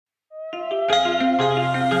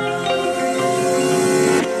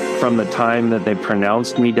from the time that they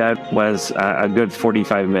pronounced me dead was a good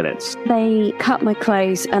 45 minutes. They cut my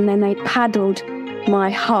clothes and then they paddled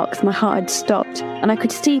my heart, 'cause my heart had stopped. And I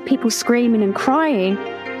could see people screaming and crying,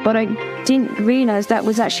 but I didn't realize that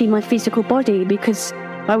was actually my physical body because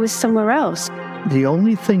I was somewhere else. The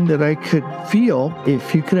only thing that I could feel,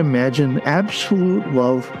 if you can imagine, absolute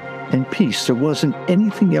love and peace. There wasn't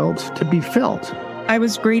anything else to be felt. I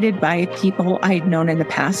was greeted by people I'd known in the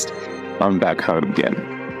past. I'm back home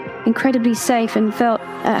again. Incredibly safe and felt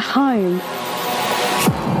at home.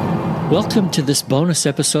 Welcome to this bonus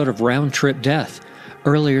episode of Round Trip Death.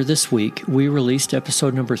 Earlier this week, we released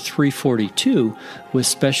episode number 342 with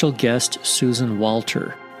special guest Susan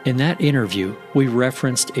Walter. In that interview, we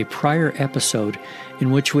referenced a prior episode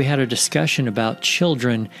in which we had a discussion about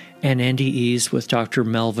children and NDEs with Dr.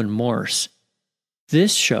 Melvin Morse.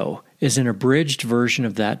 This show is an abridged version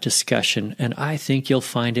of that discussion, and I think you'll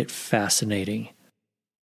find it fascinating.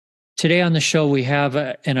 Today on the show, we have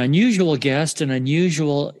an unusual guest, and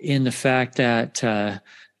unusual in the fact that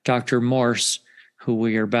Dr. Morse, who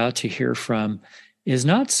we are about to hear from, is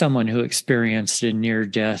not someone who experienced a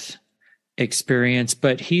near-death experience,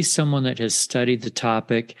 but he's someone that has studied the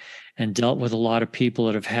topic and dealt with a lot of people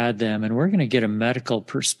that have had them, and we're going to get a medical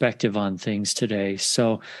perspective on things today.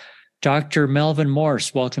 So, Dr. Melvin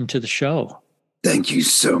Morse, welcome to the show. Thank you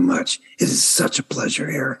so much. It is such a pleasure,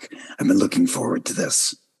 Eric. I've been looking forward to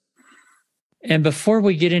this. And before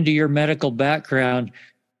we get into your medical background,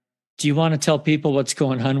 do you want to tell people what's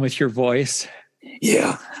going on with your voice?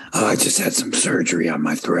 Yeah, I just had some surgery on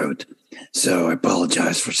my throat, so I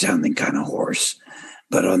apologize for sounding kind of hoarse.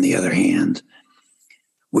 But on the other hand,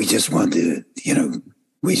 we just want to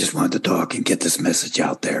talk and get this message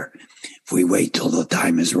out there. If we wait till the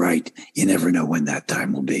time is right, you never know when that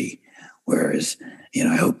time will be. Whereas,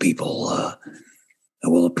 I hope people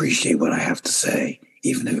will appreciate what I have to say,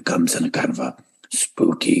 even if it comes in a kind of a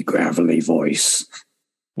spooky, gravelly voice.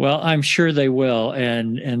 Well, I'm sure they will,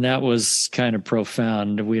 and that was kind of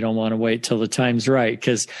profound. We don't want to wait till the time's right,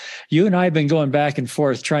 because you and I have been going back and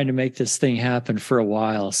forth trying to make this thing happen for a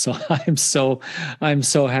while. So I'm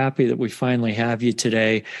so happy that we finally have you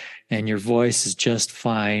today, and your voice is just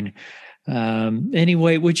fine.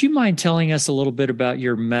 Anyway, would you mind telling us a little bit about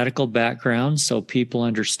your medical background so people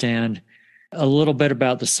understand a little bit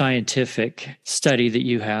about the scientific study that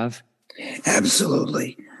you have?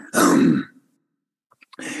 Absolutely.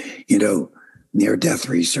 Near-death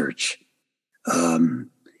research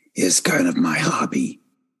is kind of my hobby.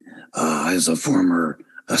 As a former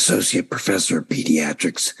associate professor of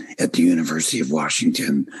pediatrics at the University of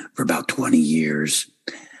Washington for about 20 years,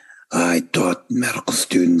 I taught medical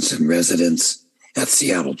students and residents at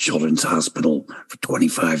Seattle Children's Hospital for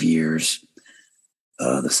 25 years.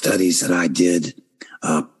 The studies that I did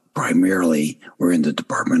primarily were in the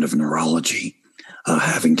Department of Neurology,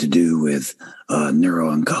 having to do with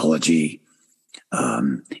neuro-oncology,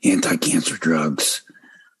 anti-cancer drugs,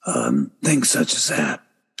 things such as that.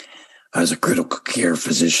 I was a critical care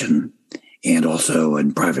physician and also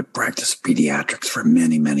in private practice pediatrics for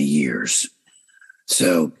many, many years.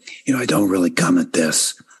 So, I don't really come at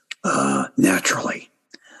this naturally.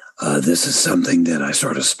 This is something that I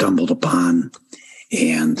sort of stumbled upon,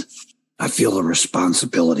 and I feel a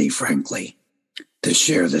responsibility, frankly, to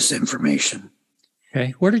share this information.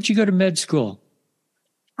 Okay. Where did you go to med school?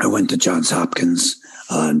 I went to Johns Hopkins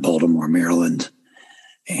in Baltimore, Maryland,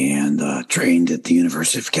 and trained at the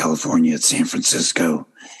University of California at San Francisco,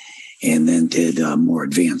 and then did more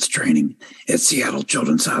advanced training at Seattle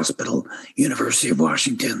Children's Hospital, University of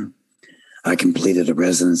Washington. I completed a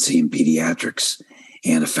residency in pediatrics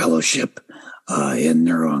and a fellowship in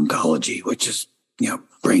neuro-oncology, which is,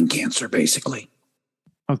 brain cancer, basically.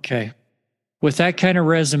 Okay. With that kind of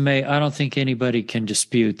resume, I don't think anybody can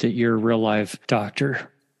dispute that you're a real-life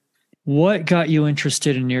doctor. What got you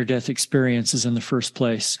interested in near-death experiences in the first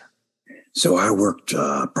place? So I worked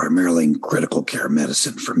primarily in critical care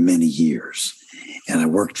medicine for many years, and I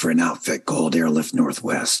worked for an outfit called Airlift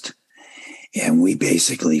Northwest. And we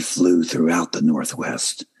basically flew throughout the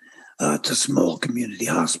Northwest to small community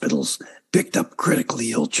hospitals, picked up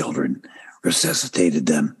critically ill children, resuscitated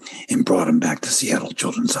them, and brought them back to Seattle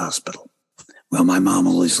Children's Hospital. Well, my mom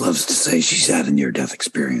always loves to say she's had a near-death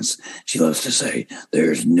experience. She loves to say,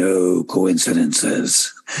 there's no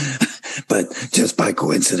coincidences. But just by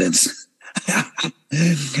coincidence,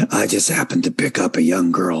 I just happened to pick up a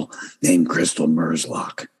young girl named Crystal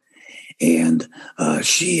Merslock. And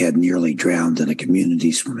she had nearly drowned in a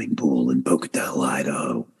community swimming pool in Pocatello,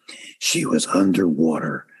 Idaho. She was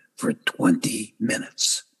underwater for 20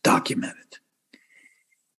 minutes, documented.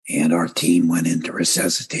 And our team went in to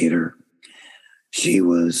resuscitate her. She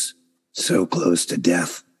was so close to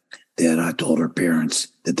death that I told her parents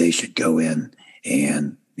that they should go in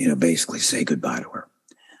and, basically say goodbye to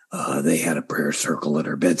her. They had a prayer circle at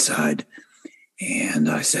her bedside, and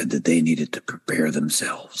I said that they needed to prepare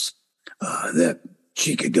themselves, that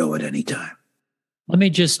she could go at any time. Let me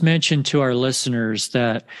just mention to our listeners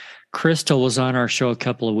that Crystal was on our show a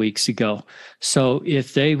couple of weeks ago. So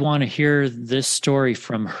if they want to hear this story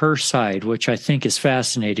from her side, which I think is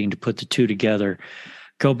fascinating to put the two together,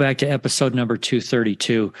 go back to episode number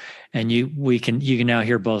 232, and you can now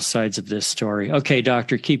hear both sides of this story. Okay,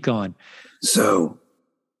 doctor, keep going. So,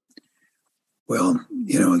 well,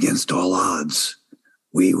 against all odds,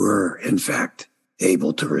 we were, in fact,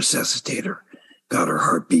 able to resuscitate her, got her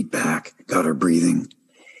heartbeat back, got her breathing,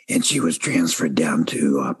 and she was transferred down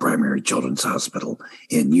to Primary Children's Hospital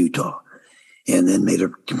in Utah, and then made a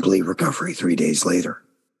complete recovery 3 days later.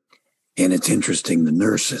 And it's interesting, the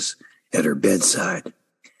nurses at her bedside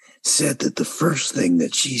said that the first thing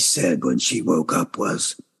that she said when she woke up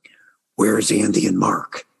was, "Where's Andy and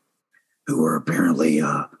Mark?" who were apparently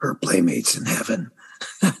her playmates in heaven.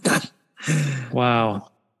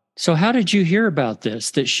 Wow. So how did you hear about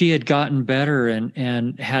this, that she had gotten better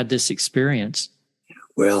and had this experience?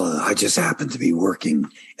 Well, I just happened to be working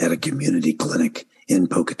at a community clinic in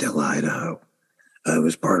Pocatello, Idaho. It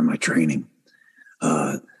was part of my training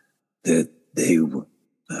that they,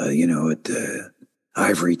 at the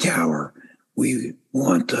Ivory Tower, we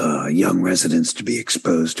want young residents to be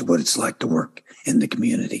exposed to what it's like to work in the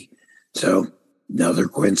community. So, another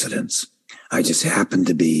coincidence. I just happened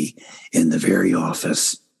to be in the very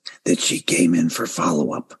office that she came in for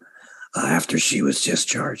follow-up after she was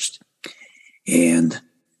discharged. And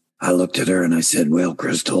I looked at her and I said, "Well,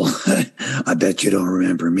 Crystal, I bet you don't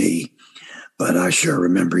remember me, but I sure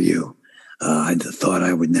remember you. I thought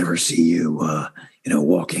I would never see you,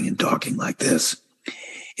 walking and talking like this."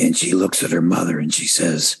 And she looks at her mother and she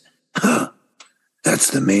says,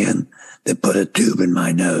 "That's the man that put a tube in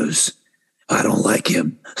my nose. I don't like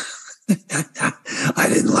him." I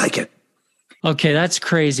didn't like it. Okay, that's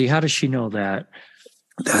crazy. How does she know that?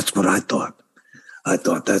 That's what I thought. I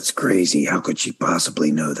thought, that's crazy. How could she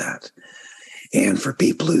possibly know that? And for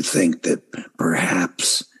people who think that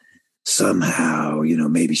perhaps somehow,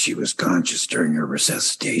 maybe she was conscious during her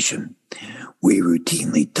resuscitation, we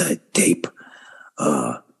routinely tape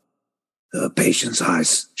the patient's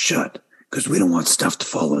eyes shut because we don't want stuff to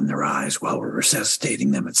fall in their eyes while we're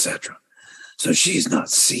resuscitating them, etc. So she's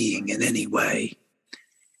not seeing in any way.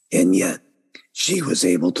 And yet she was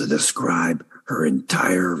able to describe her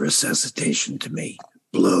entire resuscitation to me,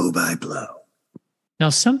 blow by blow. Now,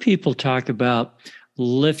 some people talk about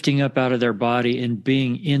lifting up out of their body and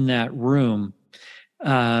being in that room.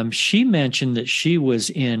 She mentioned that she was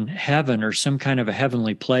in heaven or some kind of a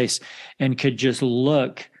heavenly place and could just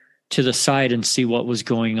look to the side and see what was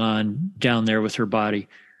going on down there with her body.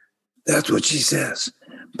 That's what she says.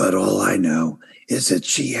 But all I know is that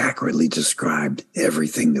she accurately described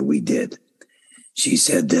everything that we did. She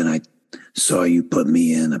said, "Then I saw you put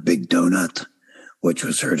me in a big donut," which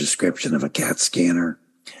was her description of a CAT scanner.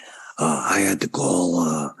 I had to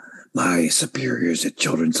call my superiors at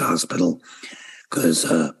Children's Hospital because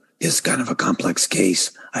it's kind of a complex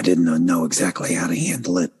case. I didn't know exactly how to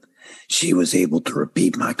handle it. She was able to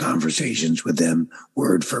repeat my conversations with them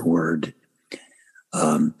word for word.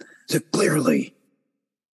 So clearly,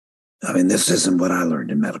 this isn't what I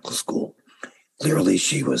learned in medical school. Clearly,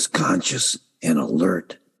 she was conscious and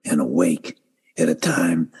alert and awake at a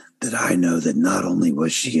time that I know that not only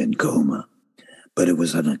was she in coma, but it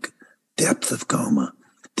was in a depth of coma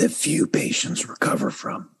that few patients recover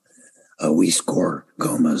from. We score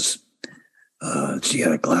comas. She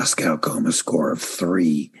had a Glasgow coma score of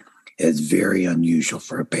 3. It's very unusual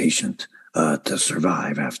for a patient to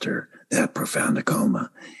survive after that profound a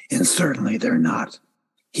coma. And certainly they're not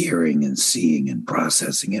hearing and seeing and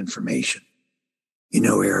processing information.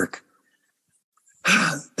 Eric,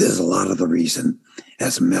 this is a lot of the reason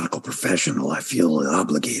as a medical professional I feel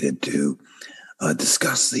obligated to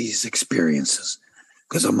discuss these experiences,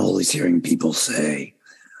 because I'm always hearing people say,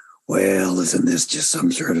 "Well, isn't this just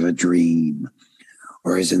some sort of a dream?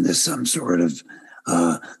 Or isn't this some sort of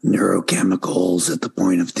neurochemicals at the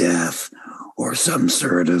point of death? Or some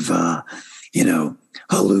sort of,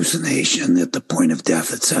 hallucination at the point of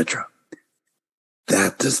death, etc."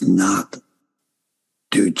 That does not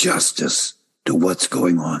do justice to what's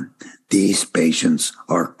going on. These patients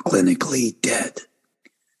are clinically dead.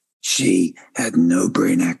 She had no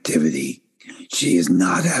brain activity. She is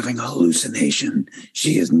not having a hallucination.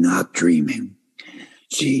 She is not dreaming.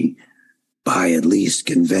 She, by at least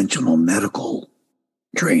conventional medical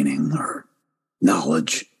training or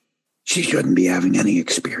knowledge, she shouldn't be having any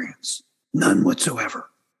experience, none whatsoever.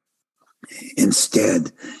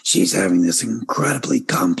 Instead, she's having this incredibly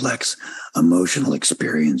complex emotional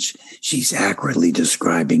experience. She's accurately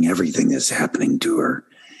describing everything that's happening to her.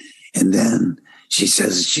 And then she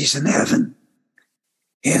says she's in heaven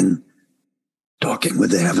and talking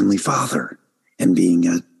with the Heavenly Father and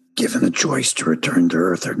being given a choice to return to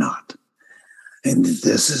earth or not. And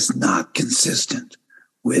this is not consistent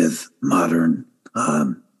with modern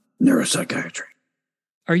neuropsychiatry.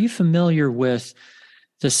 Are you familiar with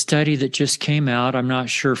the study that just came out? I'm not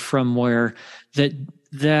sure from where,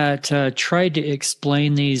 that tried to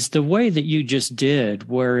explain these the way that you just did,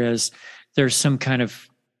 whereas there's some kind of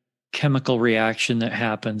chemical reaction that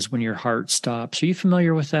happens when your heart stops. Are you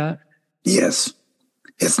familiar with that? Yes,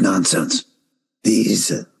 it's nonsense.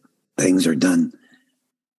 These things are done.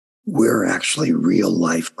 We're actually real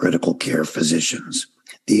life critical care physicians.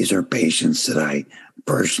 These are patients that I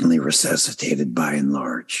personally resuscitated by and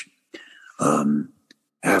large.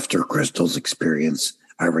 After Crystal's experience,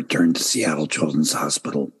 I returned to Seattle Children's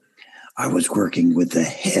Hospital. I was working with the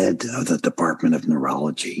head of the Department of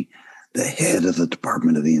Neurology, the head of the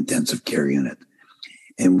Department of the Intensive Care Unit.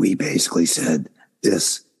 And we basically said,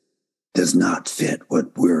 this does not fit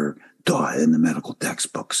what we're taught in the medical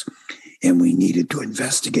textbooks. And we needed to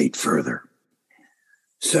investigate further.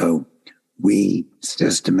 So we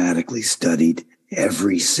systematically studied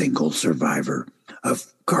every single survivor of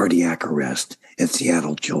cardiac arrest at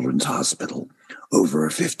Seattle Children's Hospital over a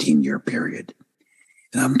 15-year period.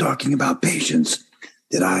 And I'm talking about patients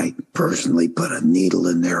that I personally put a needle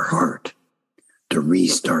in their heart to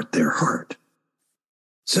restart their heart.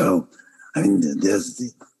 So, I mean,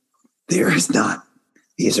 these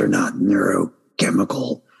are not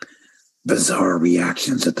neurochemical, bizarre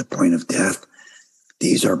reactions at the point of death.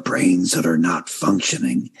 These are brains that are not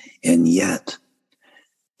functioning. And yet,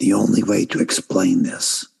 the only way to explain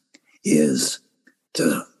this is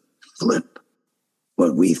to flip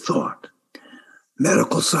what we thought.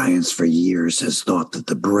 Medical science for years has thought that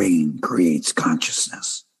the brain creates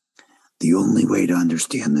consciousness. The only way to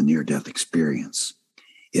understand the near-death experience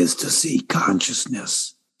is to see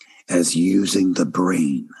consciousness as using the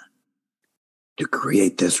brain to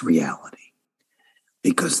create this reality.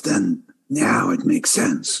 Because then now it makes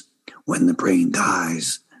sense. When the brain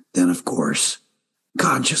dies, then of course,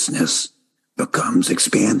 consciousness becomes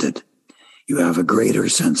expanded. You have a greater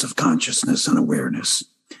sense of consciousness and awareness.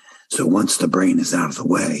 So once the brain is out of the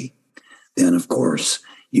way, then of course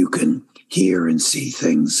you can hear and see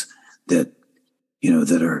things that,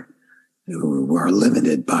 that are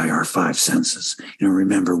limited by our five senses.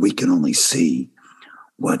 Remember, we can only see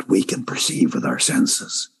what we can perceive with our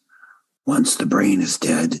senses. Once the brain is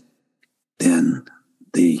dead, then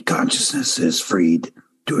the consciousness is freed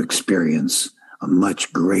to experience a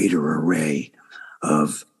much greater array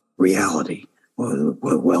of reality.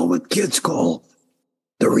 Well, what kids call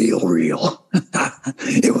the real.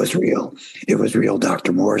 It was real. It was real,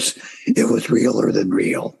 Dr. Morse. It was realer than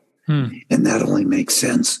real. And that only makes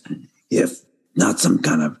sense if not some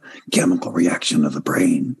kind of chemical reaction of the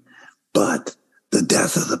brain, but the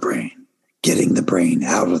death of the brain, getting the brain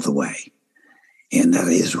out of the way. And that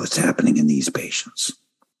is what's happening in these patients.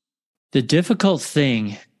 The difficult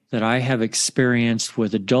thing that I have experienced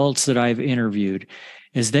with adults that I've interviewed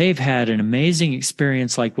is they've had an amazing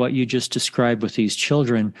experience like what you just described with these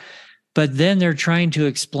children, but then they're trying to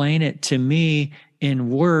explain it to me in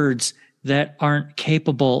words that aren't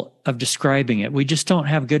capable of describing it. We just don't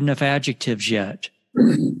have good enough adjectives yet.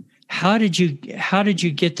 How did you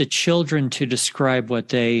get the children to describe what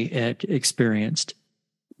they had experienced?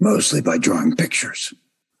 Mostly by drawing pictures.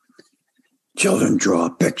 Children draw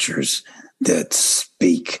pictures that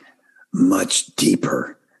speak much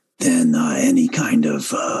deeper than any kind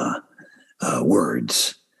of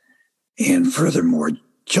words. And furthermore,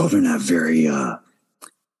 children have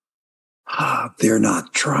they're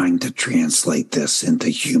not trying to translate this into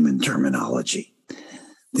human terminology.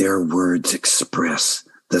 Their words express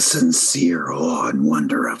the sincere awe and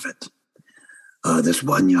wonder of it. This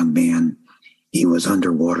one young man, he was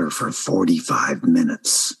underwater for 45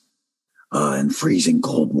 minutes in freezing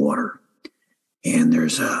cold water. And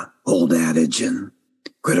there's an old adage in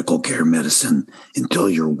critical care medicine, until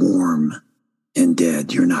you're warm and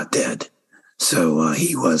dead, you're not dead. So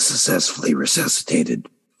he was successfully resuscitated.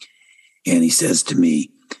 And he says to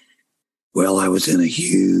me, well, I was in a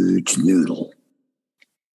huge noodle.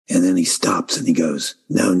 And then he stops and he goes,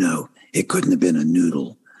 no, it couldn't have been a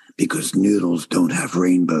noodle because noodles don't have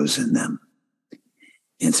rainbows in them.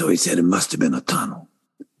 And so he said it must have been a tunnel.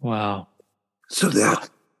 Wow. So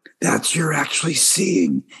That's you're actually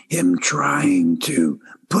seeing him trying to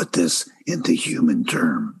put this into human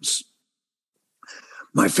terms.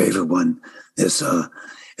 My favorite one, this a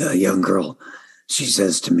young girl, she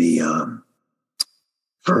says to me,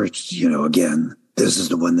 first, again, this is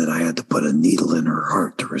the one that I had to put a needle in her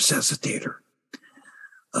heart to resuscitate her.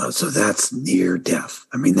 So that's near death.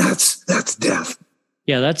 I mean, that's death.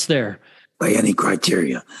 Yeah, that's there. By any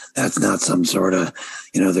criteria. That's not some sort of,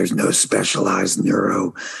 there's no specialized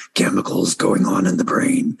neurochemicals going on in the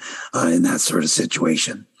brain in that sort of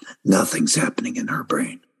situation. Nothing's happening in her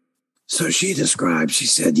brain. So she described, she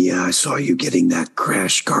said, yeah, I saw you getting that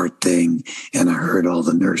crash cart thing, and I heard all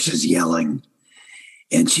the nurses yelling.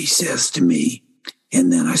 And she says to me,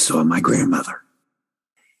 and then I saw my grandmother.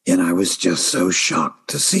 And I was just so shocked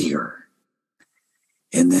to see her.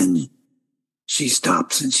 And then she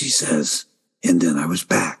stops and she says, and then I was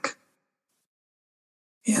back.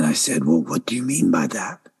 And I said, well, what do you mean by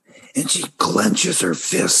that? And she clenches her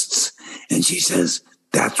fists and she says,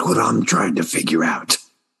 that's what I'm trying to figure out.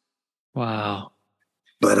 Wow.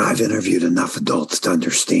 But I've interviewed enough adults to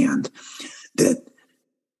understand that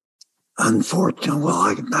unfortunately, well,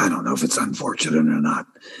 I don't know if it's unfortunate or not,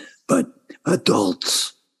 but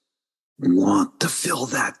adults want to fill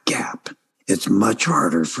that gap. It's much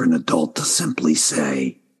harder for an adult to simply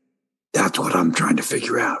say, that's what I'm trying to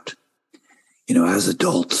figure out. As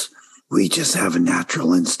adults, we just have a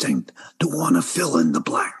natural instinct to want to fill in the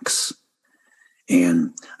blanks.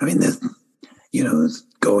 And I mean,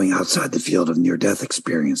 going outside the field of near-death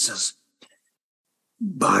experiences,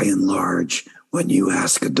 by and large, when you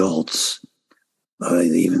ask adults,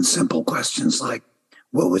 even simple questions like,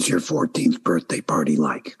 what was your 14th birthday party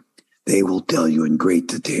like? They will tell you in great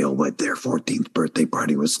detail what their 14th birthday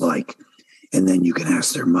party was like. And then you can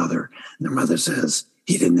ask their mother, and their mother says,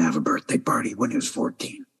 he didn't have a birthday party when he was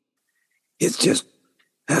 14. It's just,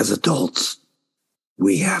 as adults,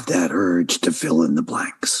 we have that urge to fill in the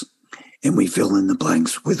blanks. And we fill in the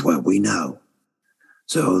blanks with what we know.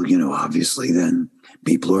 So, obviously then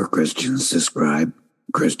people who are Christians describe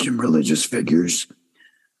Christian religious figures.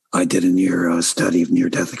 I did a study of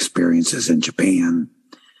near-death experiences in Japan.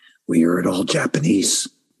 We heard all Japanese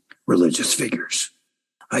religious figures.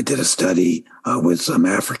 I did a study with some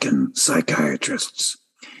African psychiatrists,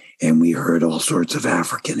 and we heard all sorts of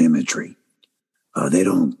African imagery. They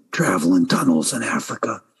don't travel in tunnels in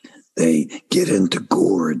Africa. They get into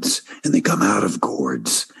gourds and they come out of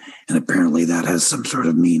gourds. And apparently that has some sort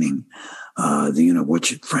of meaning,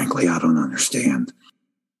 which frankly, I don't understand.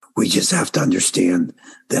 We just have to understand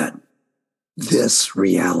that this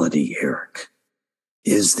reality, Eric,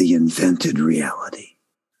 is the invented reality.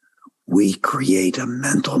 We create a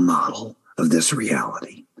mental model of this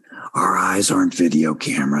reality. Our eyes aren't video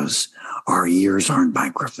cameras. Our ears aren't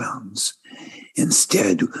microphones.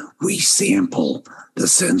 Instead, we sample the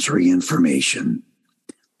sensory information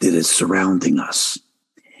that is surrounding us.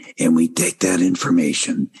 And we take that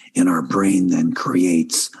information, and our brain then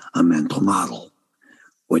creates a mental model,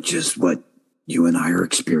 which is what you and I are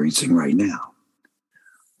experiencing right now.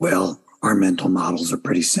 Well, our mental models are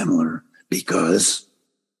pretty similar because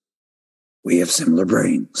we have similar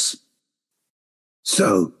brains.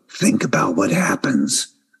 So think about what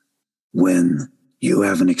happens when you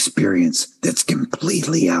have an experience that's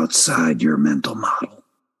completely outside your mental model,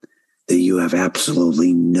 that you have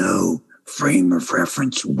absolutely no frame of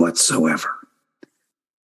reference whatsoever.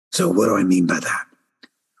 So what do I mean by that?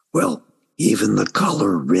 Well, even the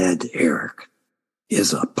color red, Eric,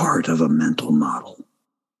 is a part of a mental model.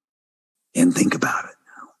 And think about it.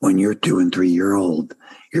 When you're 2 and 3 years old,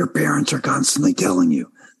 your parents are constantly telling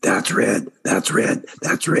you, that's red, that's red,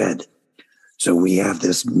 that's red. So we have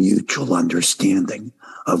this mutual understanding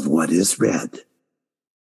of what is red.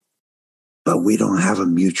 But we don't have a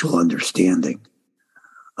mutual understanding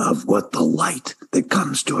of what the light that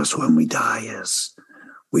comes to us when we die is.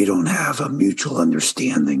 We don't have a mutual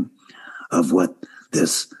understanding of what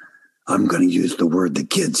this, I'm going to use the word the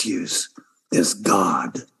kids use, this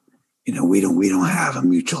God. We don't have a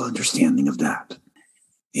mutual understanding of that.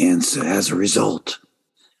 And so as a result,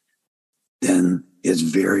 then it's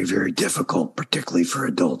very, very difficult, particularly for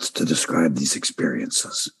adults, to describe these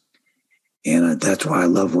experiences. And that's why I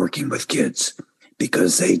love working with kids,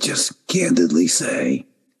 because they just candidly say,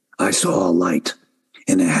 I saw a light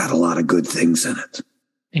and it had a lot of good things in it.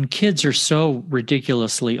 And kids are so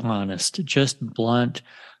ridiculously honest, just blunt,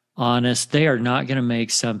 honest. They are not going to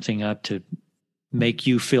make something up to make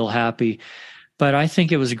you feel happy. But I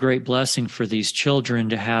think it was a great blessing for these children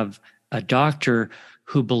to have a doctor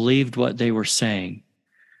who believed what they were saying.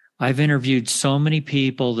 I've interviewed so many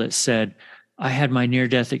people that said, I had my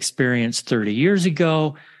near-death experience 30 years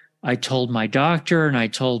ago. I told my doctor and I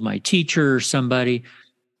told my teacher or somebody,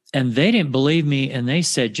 and they didn't believe me. And they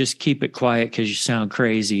said, just keep it quiet because you sound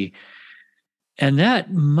crazy. And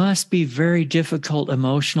that must be very difficult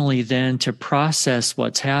emotionally then to process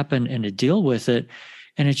what's happened and to deal with it.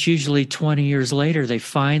 And it's usually 20 years later, they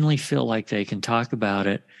finally feel like they can talk about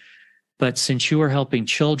it. But since you are helping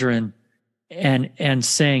children and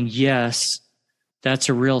saying, yes, that's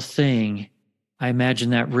a real thing, I imagine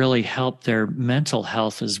that really helped their mental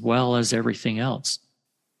health as well as everything else.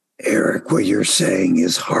 Eric, what you're saying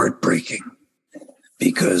is heartbreaking,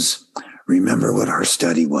 because remember what our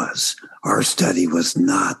study was. Our study was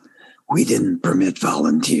not, we didn't permit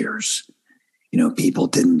volunteers. People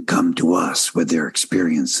didn't come to us with their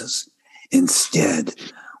experiences. Instead,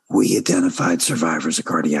 we identified survivors of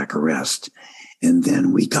cardiac arrest, and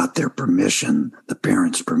then we got their permission, the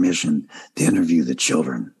parents' permission, to interview the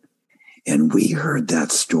children. And we heard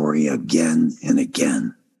that story again and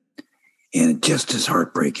again. And it just is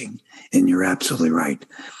heartbreaking. And you're absolutely right.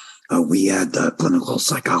 We had clinical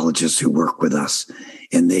psychologists who work with us,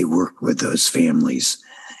 and they work with those families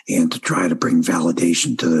and to try to bring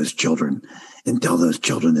validation to those children and tell those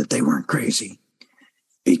children that they weren't crazy.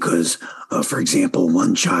 Because, for example,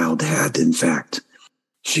 one child had, in fact,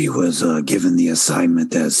 she was given the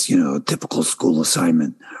assignment as, a typical school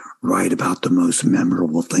assignment, write about the most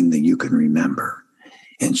memorable thing that you can remember.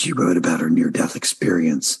 And she wrote about her near-death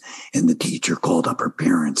experience. And the teacher called up her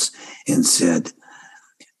parents and said,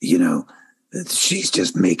 she's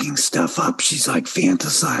just making stuff up. She's like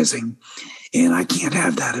fantasizing. And I can't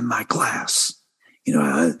have that in my class.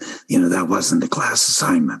 That wasn't the class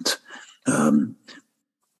assignment.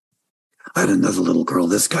 I had another little girl,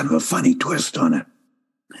 this kind of a funny twist on it.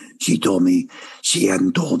 She told me she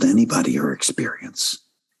hadn't told anybody her experience,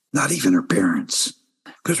 not even her parents.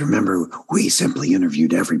 Because remember, we simply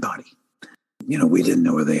interviewed everybody. We didn't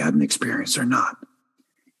know whether they had an experience or not.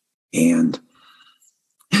 And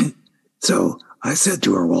so I said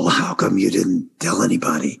to her, well, how come you didn't tell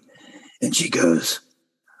anybody? And she goes,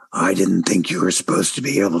 I didn't think you were supposed to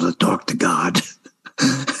be able to talk to God.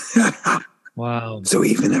 Wow. So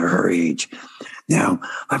even at her age. Now,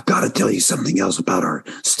 I've got to tell you something else about our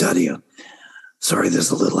study. Sorry, this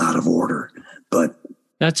is a little out of order, but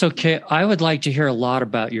that's okay. I would like to hear a lot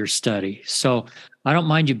about your study. So I don't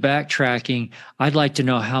mind you backtracking. I'd like to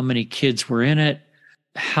know how many kids were in it,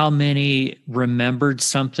 how many remembered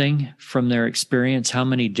something from their experience, how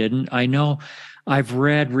many didn't. I know I've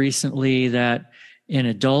read recently that in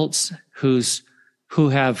adults who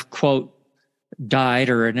have, quote, died,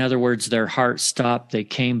 or in other words, their heart stopped, they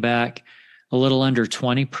came back, a little under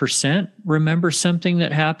 20% remember something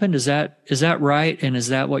that happened. Is that right? And is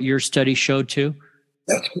that what your study showed too?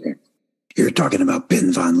 That's correct. You're talking about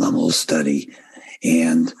Ben von Lummel's study.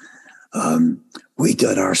 And we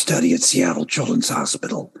did our study at Seattle Children's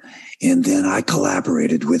Hospital. And then I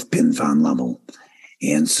collaborated with Ben von Lummel.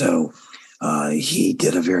 And so he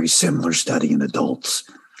did a very similar study in adults.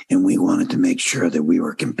 And we wanted to make sure that we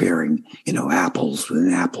were comparing, apples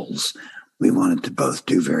with apples. We wanted to both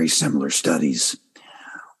do very similar studies.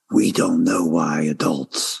 We don't know why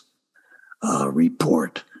adults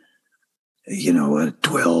report, 12,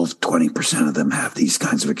 20% of them have these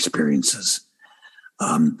kinds of experiences.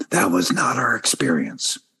 That was not our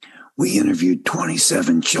experience. We interviewed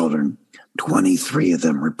 27 children. 23 of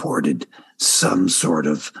them reported some sort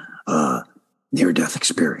of near-death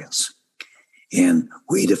experience. And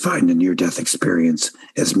we defined a near-death experience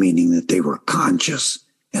as meaning that they were conscious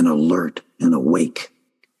and alert and awake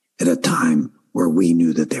at a time where we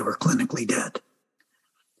knew that they were clinically dead.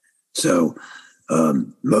 So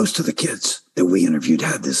most of the kids that we interviewed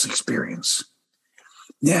had this experience.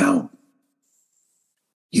 Now,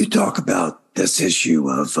 you talk about this issue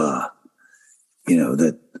of,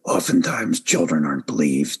 that oftentimes children aren't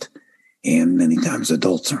believed and many times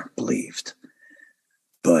adults aren't believed.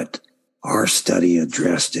 But our study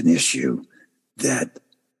addressed an issue that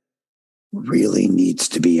really needs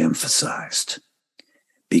to be emphasized,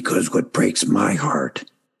 because what breaks my heart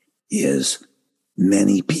is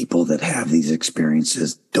many people that have these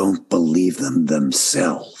experiences don't believe them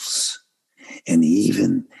themselves. And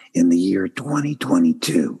even in the year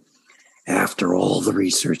 2022, after all the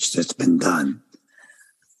research that's been done,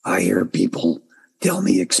 I hear people tell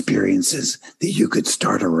me experiences that you could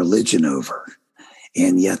start a religion over.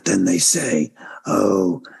 And yet then they say,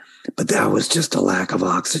 oh, but that was just a lack of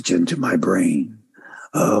oxygen to my brain.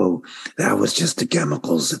 Oh, that was just the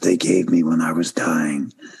chemicals that they gave me when I was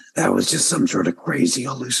dying. That was just some sort of crazy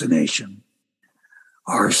hallucination.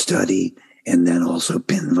 Our study, and then also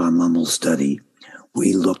Ben von Lummel's study,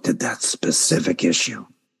 we looked at that specific issue.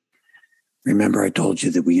 Remember, I told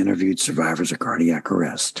you that we interviewed survivors of cardiac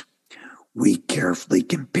arrest. We carefully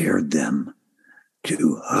compared them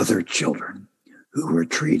to other children who were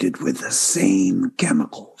treated with the same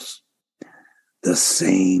chemicals, the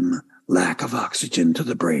same lack of oxygen to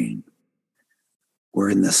the brain, were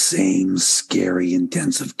in the same scary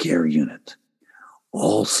intensive care unit,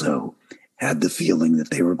 also had the feeling that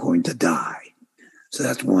they were going to die. So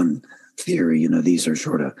that's one theory. These are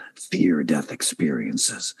sort of fear-death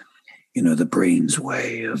experiences. The brain's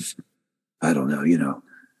way of, I don't know,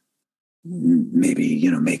 maybe,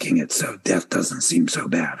 making it so death doesn't seem so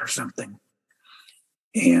bad or something.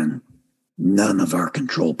 And none of our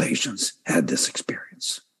control patients had this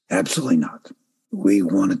experience. Absolutely not. We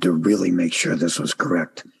wanted to really make sure this was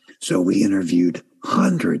correct. So we interviewed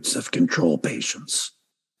hundreds of control patients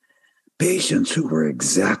who were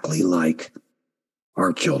exactly like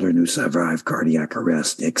our children who survived cardiac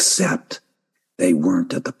arrest, except they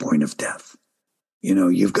weren't at the point of death.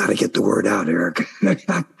 You've got to get the word out, Eric.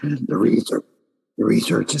 The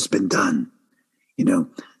research has been done.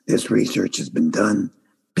 This research has been done.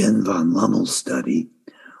 Ben von Lummel's study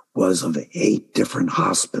was of 8 different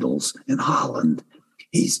hospitals in Holland.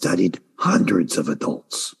 He studied hundreds of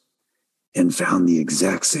adults and found the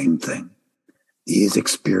exact same thing. These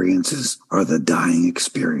experiences are the dying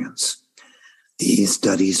experience. These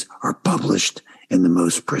studies are published in the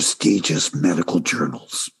most prestigious medical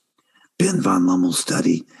journals. Ben von Lummel's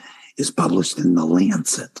study is published in The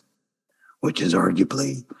Lancet, which is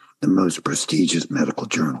arguably the most prestigious medical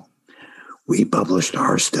journal. We published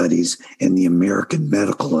our studies in the American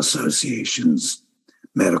Medical Association's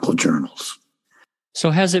medical journals. So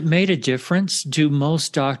has it made a difference? Do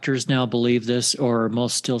most doctors now believe this, or are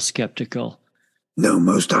most still skeptical? No,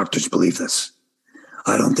 most doctors believe this.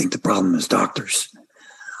 I don't think the problem is doctors.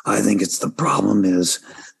 I think the problem is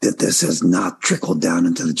that this has not trickled down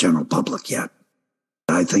into the general public yet.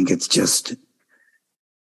 I think it's just,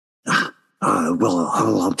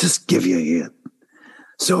 I'll just give you it.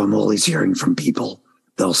 So I'm always hearing from people,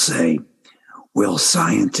 they'll say, well,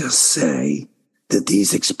 scientists say that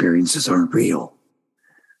these experiences aren't real.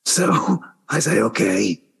 So I say,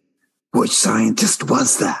 okay, which scientist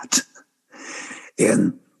was that?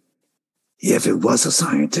 And if it was a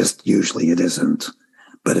scientist, usually it isn't.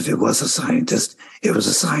 But if it was a scientist, it was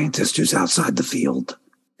a scientist who's outside the field,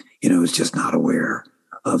 who's just not aware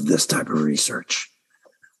of this type of research.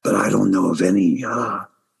 But I don't know of any,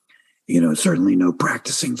 certainly no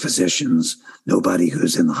practicing physicians, nobody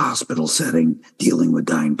who's in the hospital setting dealing with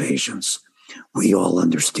dying patients. We all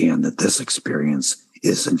understand that this experience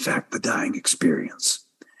is, in fact, the dying experience.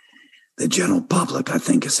 The general public, I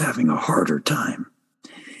think, is having a harder time.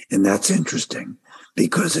 And that's interesting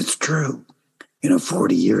because it's true.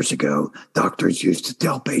 40 years ago, doctors used to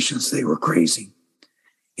tell patients they were crazy.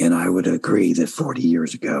 And I would agree that 40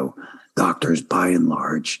 years ago, doctors, by and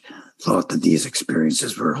large, thought that these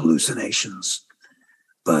experiences were hallucinations.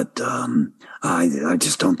 But I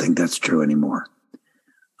just don't think that's true anymore.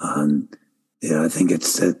 I think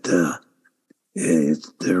it's that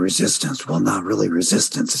the resistance, well, not really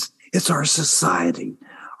resistance, it's our society.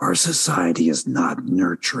 Our society is not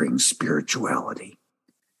nurturing spirituality.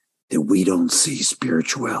 That we don't see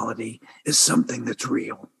spirituality as something that's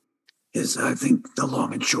real is, I think, the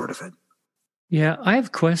long and short of it. Yeah, I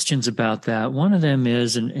have questions about that. One of them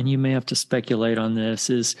is, and you may have to speculate on this,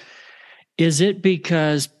 is it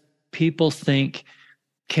because people think,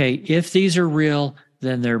 okay, if these are real,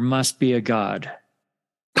 then there must be a God?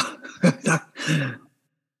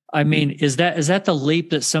 I mean, is that the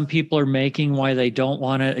leap that some people are making, why they don't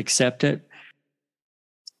want to accept it?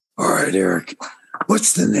 All right, Eric.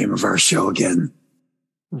 What's the name of our show again?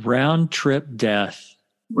 Round Trip Death.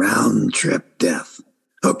 Round Trip Death.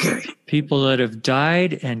 Okay. People that have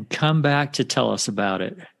died and come back to tell us about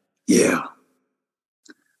it. Yeah.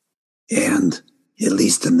 And at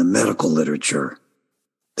least in the medical literature,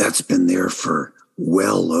 that's been there for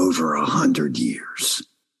well over 100 years.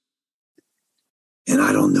 And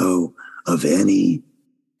I don't know of any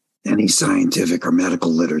scientific or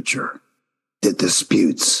medical literature that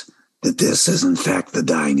disputes that this is in fact the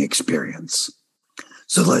dying experience.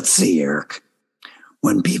 So let's see, Eric.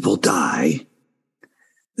 When people die,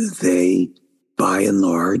 they, by and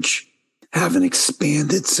large, have an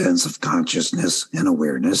expanded sense of consciousness and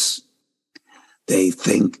awareness. They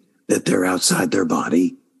think that they're outside their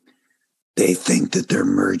body. They think that they're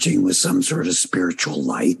merging with some sort of spiritual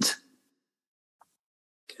light.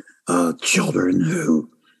 Children who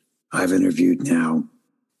I've interviewed now,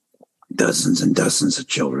 dozens and dozens of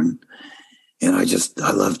children. And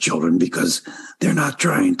I love children because they're not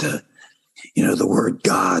trying to, the word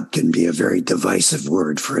God can be a very divisive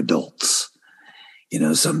word for adults.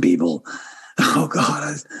 Some people, oh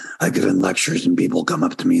God, I've given lectures and people come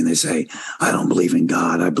up to me and they say, I don't believe in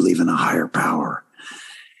God. I believe in a higher power.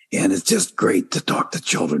 And it's just great to talk to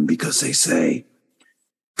children because they say,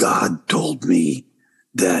 God told me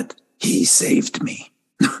that he saved me.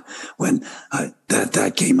 When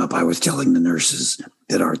that came up, I was telling the nurses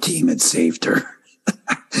that our team had saved her.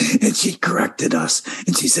 And she corrected us.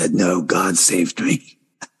 And she said, no, God saved me.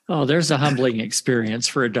 Oh, there's a humbling experience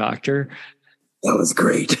for a doctor. That was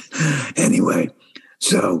great. Anyway,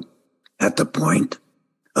 so at the point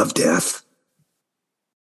of death,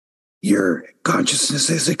 your consciousness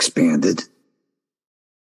is expanded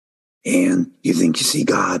and you think you see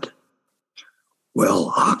God.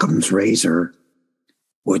 Well, Occam's razor,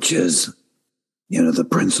 which is, the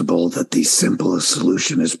principle that the simplest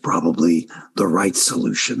solution is probably the right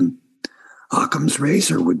solution. Occam's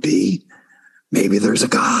razor would be, maybe there's a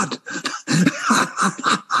God.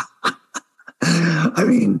 I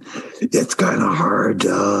mean, it's kind of hard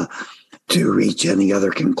to reach any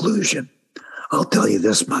other conclusion. I'll tell you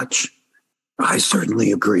this much. I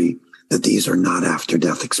certainly agree that these are not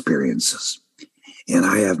after-death experiences. And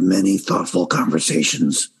I have many thoughtful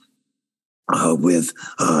conversations with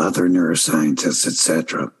other neuroscientists,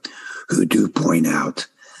 etc., who do point out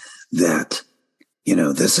that,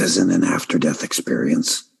 this isn't an after-death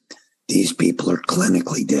experience. These people are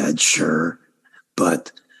clinically dead, sure,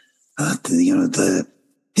 but the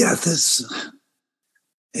death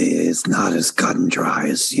is not as cut and dry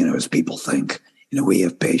as people think. We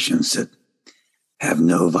have patients that have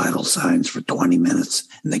no vital signs for 20 minutes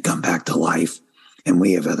and they come back to life. And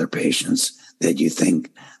we have other patients that you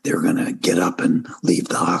think they're going to get up and leave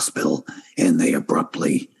the hospital and they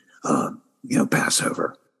abruptly, pass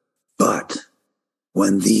over. But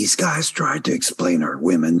when these guys tried to explain, or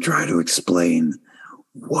women try to explain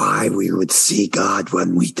why we would see God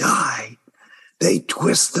when we die, they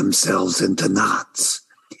twist themselves into knots.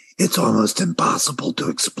 It's almost impossible to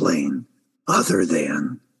explain other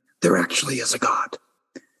than there actually is a God.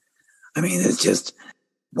 I mean, it's just,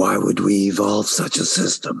 why would we evolve such a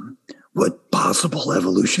system? What possible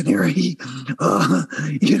evolutionary,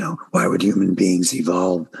 why would human beings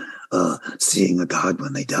evolve seeing a God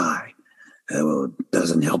when they die? It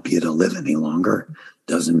doesn't help you to live any longer,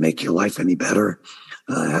 doesn't make your life any better,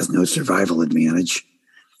 has no survival advantage.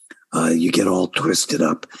 You get all twisted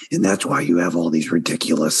up, and that's why you have all these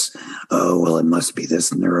ridiculous, it must be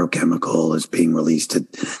this neurochemical is being released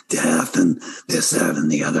at death and this, that,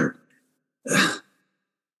 and the other.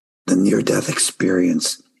 The near-death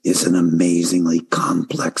experience is an amazingly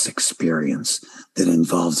complex experience that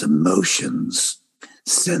involves emotions,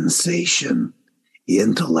 sensation,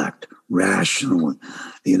 intellect, rational,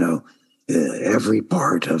 every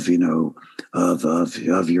part of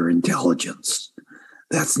your intelligence.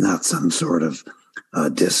 That's not some sort of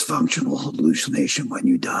dysfunctional hallucination when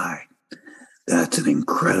you die. That's an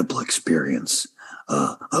incredible experience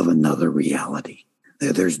of another reality.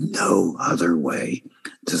 There's no other way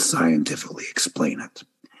to scientifically explain it.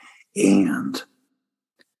 And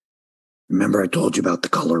remember I told you about the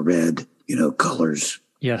color red, colors.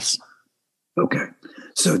 Yes. Okay.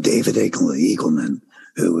 So David Eagleman,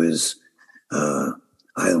 who is, I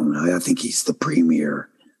think he's the premier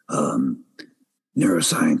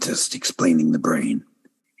neuroscientist explaining the brain.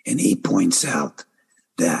 And he points out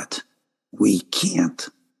that we can't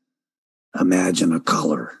imagine a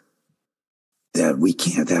color that we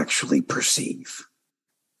can't actually perceive.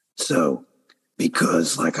 So,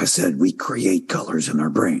 because like I said, we create colors in our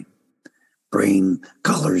brain. Brain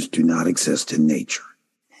colors do not exist in nature.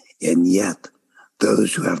 And yet,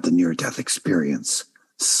 those who have the near-death experience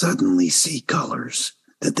suddenly see colors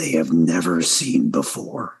that they have never seen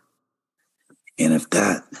before. And if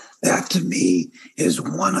that to me is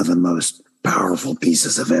one of the most powerful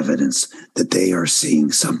pieces of evidence that they are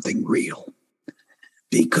seeing something real.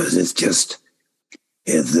 Because it's just,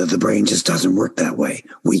 the brain just doesn't work that way.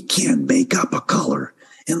 We can't make up a color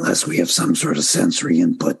unless we have some sort of sensory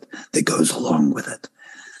input that goes along with it.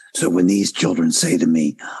 So when these children say to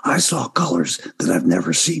me, I saw colors that I've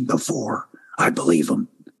never seen before, I believe them.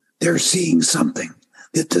 They're seeing something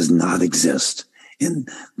that does not exist in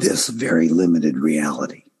this very limited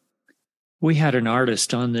reality. We had an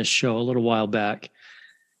artist on this show a little while back.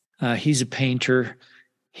 He's a painter.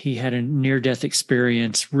 He had a near-death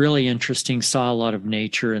experience, really interesting, saw a lot of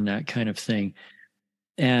nature and that kind of thing.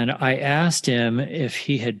 And I asked him if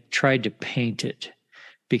he had tried to paint it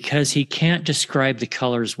because he can't describe the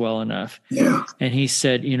colors well enough. Yeah. And he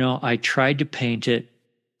said, I tried to paint it,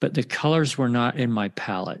 but the colors were not in my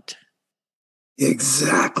palette.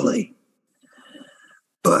 Exactly.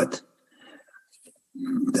 But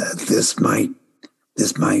this might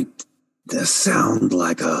this might sound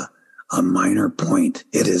like a minor point.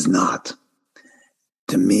 It is not.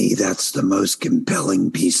 To me, that's the most compelling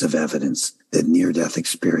piece of evidence that near-death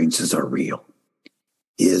experiences are real,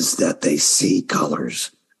 is that they see colors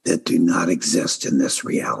that do not exist in this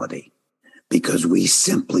reality, because we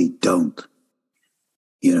simply don't.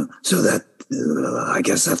 So that, I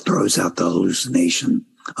guess that throws out the hallucination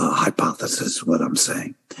hypothesis, what I'm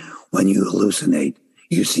saying. When you hallucinate,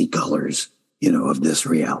 you see colors, of this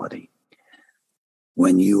reality.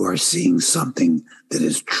 When you are seeing something that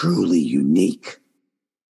is truly unique,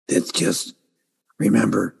 that's just,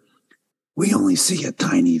 remember, we only see a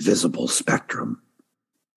tiny visible spectrum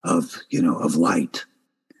of light.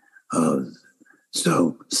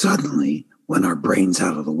 So suddenly, when our brain's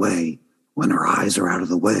out of the way, when our eyes are out of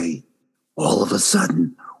the way, all of a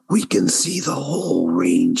sudden, we can see the whole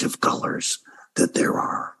range of colors that there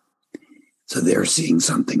are. So they're seeing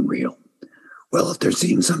something real. Well, if they're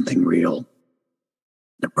seeing something real,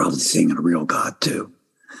 they're probably seeing a real God too.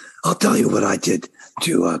 I'll tell you what I did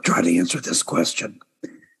to try to answer this question.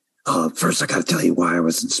 First, I got to tell you why I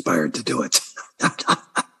was inspired to do it. God,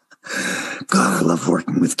 I love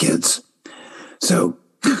working with kids. So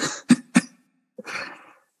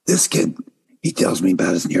this kid, he tells me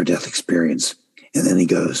about his near-death experience. And then he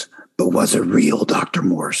goes, but was it real, Dr.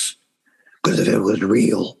 Morse? Because if it was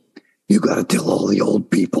real, you got to tell all the old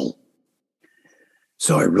people.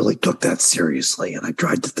 So I really took that seriously. And I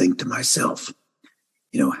tried to think to myself,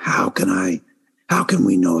 how can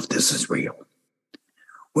we know if this is real?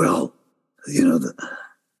 Well,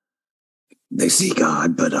 they see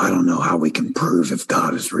God, but I don't know how we can prove if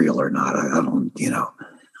God is real or not. I don't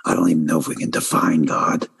even know if we can define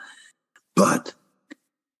God. But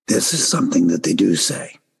this is something that they do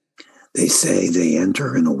say. They say they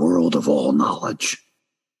enter in a world of all knowledge.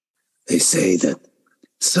 They say that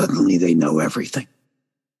suddenly they know everything.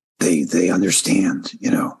 They understand,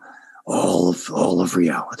 all of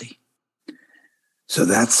reality. So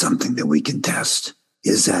that's something that we can test.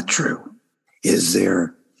 Is that true? Is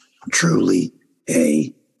there truly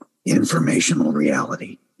a informational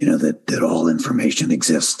reality, that all information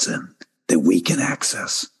exists in, that we can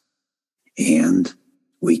access? And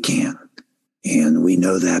we can. And we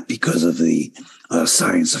know that because of the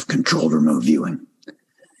science of controlled remote viewing.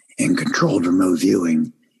 And controlled remote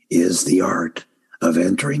viewing is the art of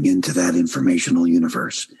entering into that informational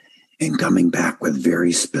universe and coming back with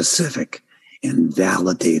very specific and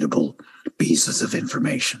validatable pieces of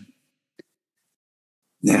information.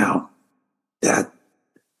 Now, that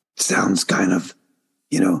sounds kind of,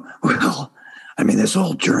 this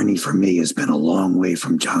whole journey for me has been a long way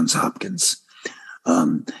from Johns Hopkins.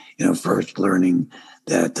 First learning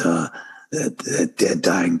that dead,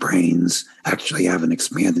 dying brains actually have an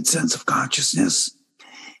expanded sense of consciousness,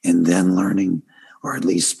 and then learning, or at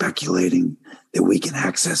least speculating, that we can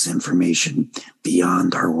access information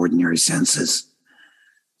beyond our ordinary senses.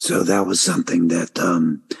 So that was something that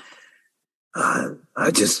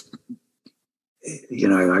I just,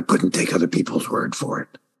 I couldn't take other people's word for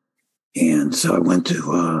it. And so I went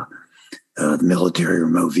to the military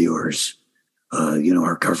remote viewers.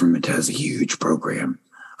 Our government has a huge program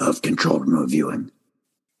of controlled remote viewing,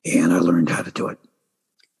 and I learned how to do it.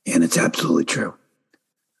 And it's absolutely true.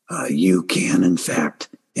 You can, in fact,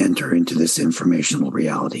 enter into this informational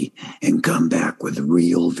reality and come back with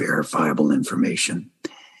real verifiable information.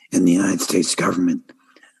 In the United States government,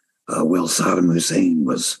 Saddam Hussein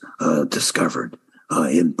was discovered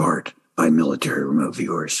in part by military remote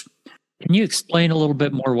viewers. Can you explain a little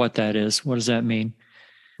bit more what that is? What does that mean?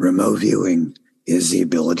 Remote viewing is the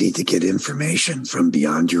ability to get information from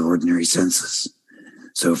beyond your ordinary senses.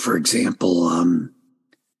 So, for example,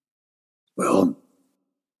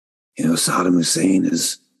 Saddam Hussein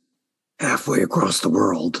is halfway across the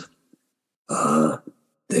world.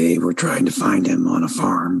 They were trying to find him on a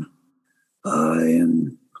farm,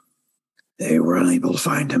 and they were unable to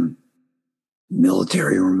find him.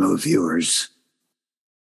 Military remote viewers,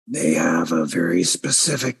 they have a very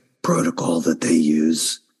specific protocol that they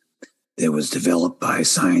use that was developed by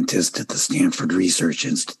scientists at the Stanford Research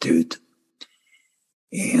Institute.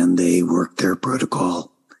 And they worked their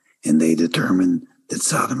protocol, and they determined that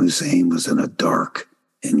Saddam Hussein was in a dark,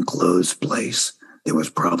 enclosed place that was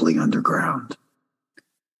probably underground.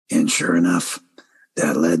 And sure enough,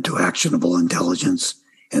 that led to actionable intelligence,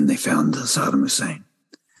 and they found Saddam Hussein.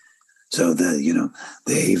 So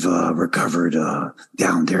they've recovered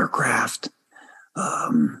downed aircraft.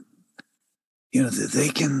 They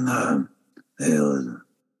can.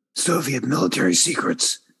 Soviet military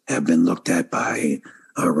secrets have been looked at by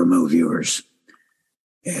remote viewers,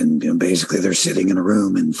 and basically they're sitting in a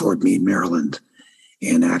room in Fort Meade, Maryland,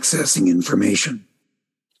 and accessing information.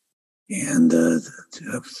 And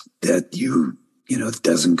that it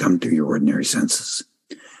doesn't come through your ordinary senses.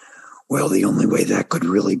 Well, the only way that could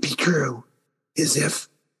really be true is if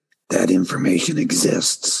that information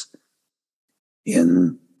exists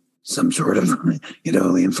in some sort of,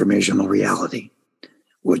 informational reality,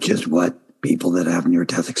 which is what people that have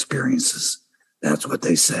near-death experiences, that's what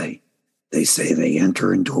they say. They say they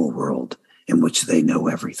enter into a world in which they know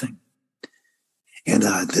everything. And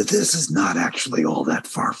this is not actually all that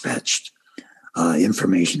far-fetched.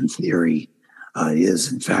 Information theory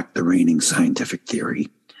is, in fact, the reigning scientific theory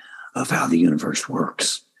of how the universe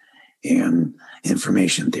works. And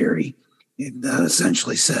information theory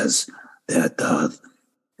essentially says that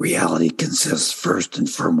reality consists first and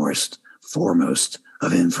foremost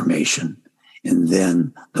of information, and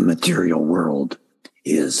then the material world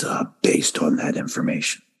is based on that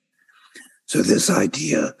information. So this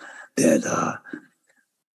idea that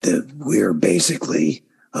we're basically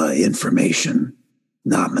information,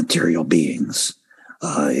 not material beings,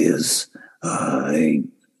 is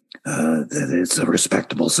that it's a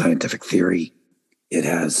respectable scientific theory. It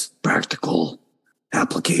has practical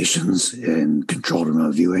applications in controlled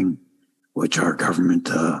remote viewing, which our government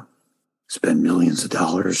spend millions of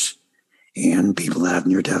dollars, and people that have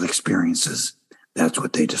near-death experiences, that's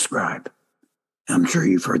what they describe. I'm sure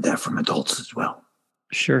you've heard that from adults as well.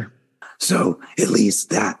 Sure. So at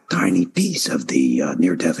least that tiny piece of the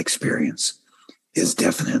near-death experience is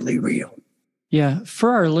definitely real. Yeah.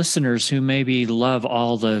 For our listeners who maybe love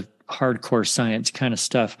all the hardcore science kind of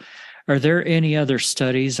stuff, are there any other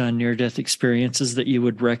studies on near-death experiences that you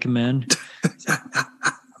would recommend?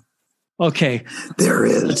 Okay. There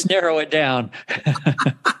is. Let's narrow it down.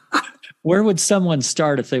 Where would someone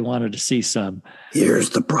start if they wanted to see some?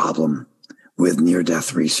 Here's the problem with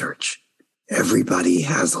near-death research. Everybody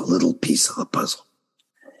has a little piece of the puzzle.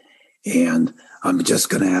 And I'm just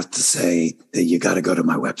going to have to say that you got to go to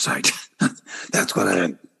my website. That's what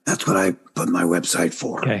I put my website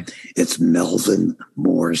for. Okay. It's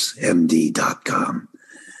melvinmorsemd.com,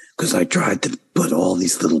 because I tried to put all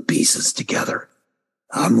these little pieces together.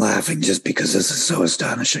 I'm laughing just because this is so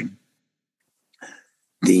astonishing.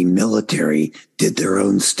 The military did their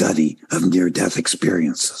own study of near-death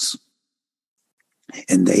experiences,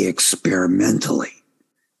 and they experimentally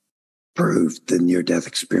proved the near-death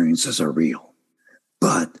experiences are real.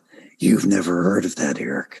 But you've never heard of that,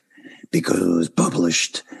 Eric, because it was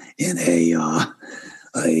published in a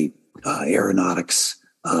aeronautics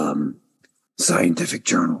scientific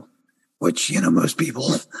journal, which, most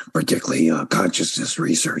people, particularly consciousness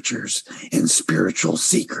researchers and spiritual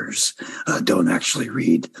seekers, don't actually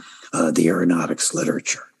read the aeronautics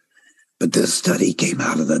literature. But this study came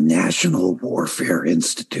out of the National Warfare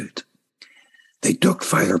Institute. They took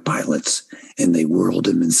fighter pilots and they whirled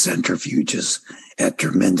them in centrifuges at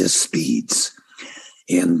tremendous speeds.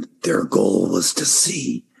 And their goal was to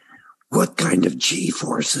see what kind of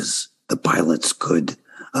G-forces the pilots could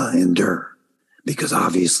endure. Because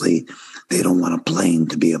obviously they don't want a plane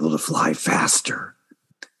to be able to fly faster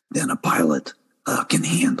than a pilot can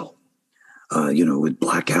handle. Would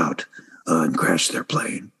black out and crash their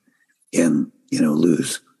plane and,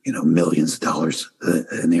 lose, millions of dollars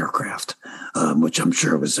in aircraft, which I'm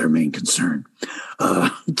sure was their main concern.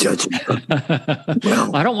 Judging.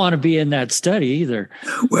 Well, I don't want to be in that study either.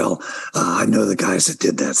 Well, I know the guys that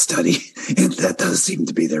did that study, and that does seem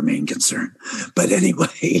to be their main concern. But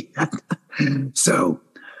anyway, so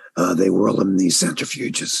they whirl them in these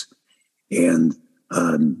centrifuges, and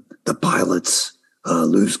the pilots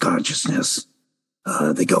lose consciousness.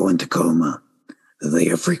 They go into coma. They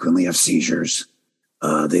frequently have seizures.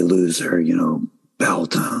 They lose their, bowel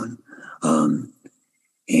tone.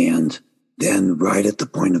 And then right at the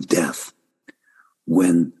point of death,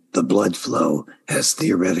 when the blood flow has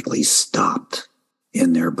theoretically stopped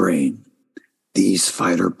in their brain, these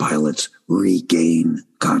fighter pilots regain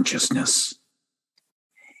consciousness.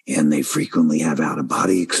 And they frequently have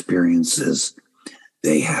out-of-body experiences.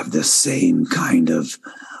 They have the same kind of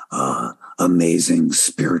amazing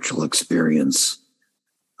spiritual experience.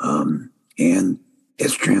 And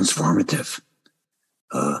it's transformative.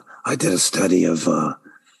 I did a study of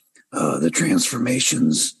the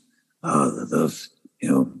transformations of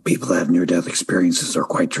people that have near-death experiences are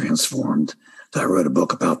quite transformed. So I wrote a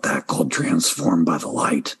book about that called Transformed by the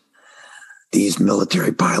Light. These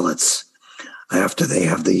military pilots, after they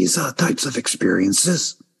have these types of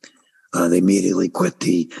experiences, they immediately quit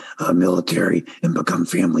the military and become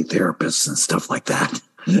family therapists and stuff like that.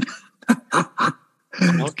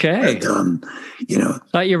 Okay. And,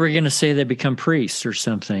 Thought you were going to say they become priests or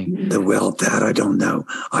something. well, that I don't know.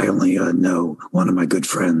 I only know one of my good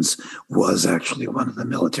friends was actually one of the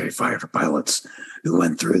military fighter pilots who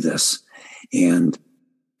went through this. And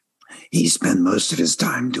he spent most of his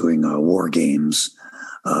time doing war games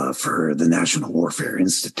for the National Warfare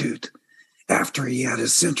Institute. After he had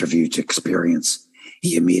his centrifuge experience,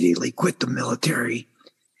 he immediately quit the military.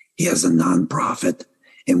 He has a nonprofit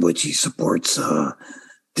in which he supports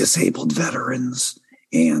disabled veterans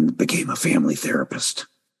and became a family therapist.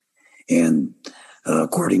 And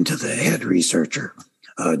according to the head researcher,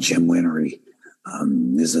 Jim Winery,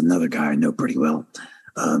 is another guy I know pretty well.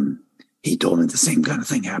 He told me the same kind of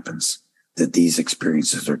thing happens, that these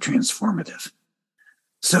experiences are transformative.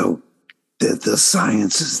 So the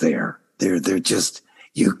science is there. They're just,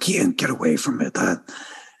 you can't get away from it.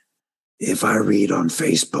 If I read on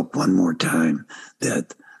Facebook one more time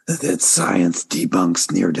that science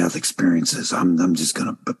debunks near-death experiences, I'm just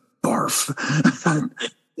going to barf.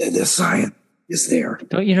 The science is there.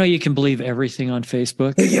 Don't you know you can believe everything on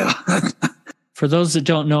Facebook? Yeah. For those that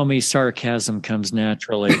don't know me, sarcasm comes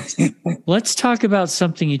naturally. Let's talk about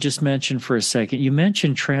something you just mentioned for a second. You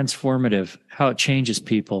mentioned transformative, how it changes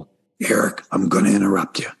people. Eric, I'm going to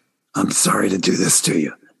interrupt you. I'm sorry to do this to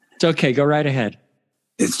you. It's okay. Go right ahead.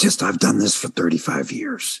 It's just I've done this for 35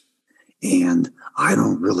 years, and I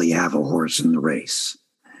don't really have a horse in the race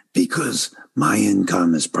because my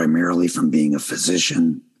income is primarily from being a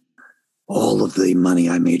physician. All of the money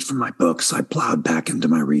I made from my books, I plowed back into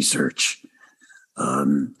my research.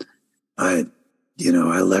 I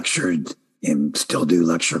lectured and still do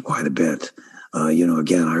lecture quite a bit.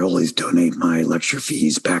 Again, I always donate my lecture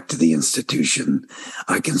fees back to the institution.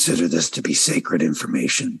 I consider this to be sacred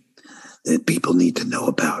information that people need to know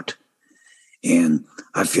about. And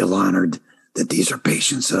I feel honored that these are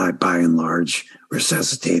patients that I, by and large,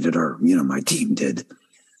 resuscitated, or, my team did.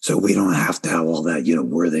 So we don't have to have all that,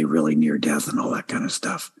 were they really near death and all that kind of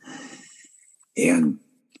stuff. And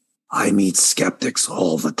I meet skeptics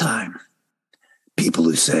all the time. People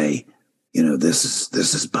who say,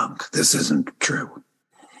 this is bunk. This isn't true.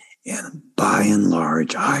 And by and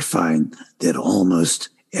large, I find that almost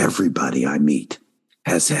everybody I meet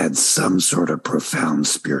has had some sort of profound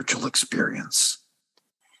spiritual experience.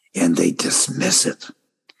 And they dismiss it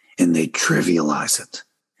and they trivialize it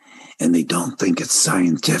and they don't think it's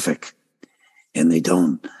scientific and they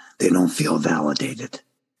don't feel validated.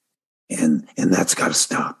 And that's got to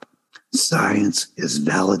stop. Science is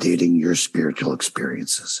validating your spiritual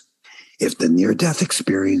experiences. If the near-death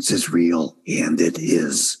experience is real, and it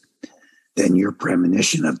is, then your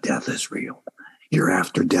premonition of death is real. Your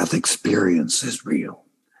after-death experience is real.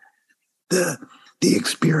 The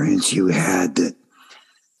experience you had that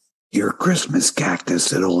your Christmas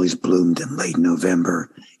cactus had always bloomed in late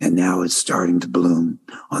November, and now it's starting to bloom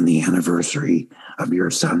on the anniversary of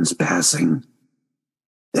your son's passing,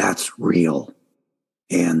 that's real.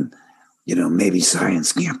 And, maybe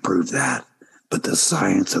science can't prove that, but the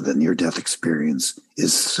science of the near-death experience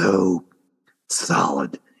is so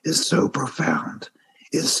solid, is so profound,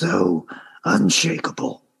 is so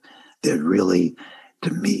unshakable that really,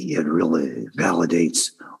 to me, it really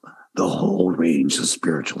validates the whole range of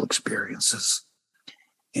spiritual experiences.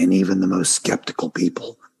 And even the most skeptical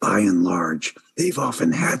people, by and large, they've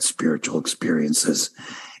often had spiritual experiences.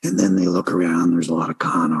 And then they look around, there's a lot of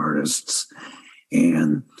con artists,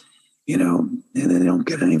 and, and they don't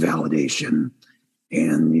get any validation.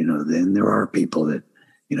 And, then there are people that,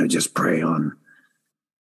 just prey on,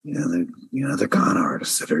 the con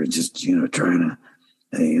artists that are just, trying to,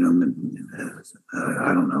 I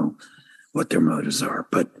don't know what their motives are,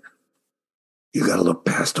 but you got to look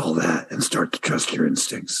past all that and start to trust your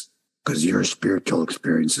instincts, because your spiritual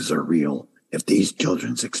experiences are real if these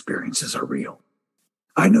children's experiences are real.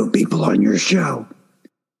 I know people on your show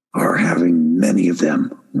are having, many of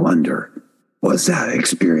them wonder, was that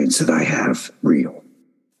experience that I have real?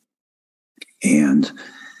 And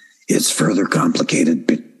it's further complicated,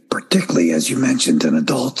 particularly as you mentioned in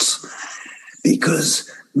adults,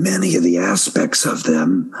 because many of the aspects of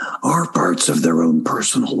them are parts of their own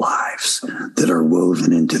personal lives that are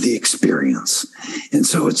woven into the experience. And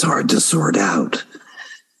so it's hard to sort out,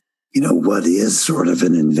 what is sort of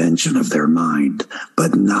an invention of their mind,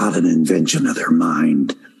 but not an invention of their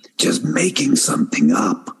mind just making something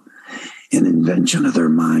up, an invention of their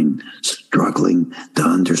mind struggling to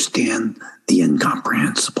understand the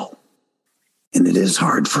incomprehensible. And it is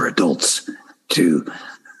hard for adults to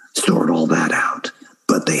sort all that out,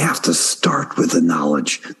 but they have to start with the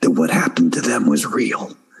knowledge that what happened to them was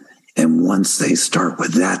real. And once they start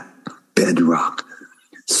with that bedrock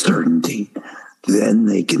certainty, then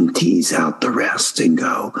they can tease out the rest and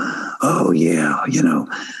go, oh, yeah,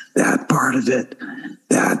 that part of it,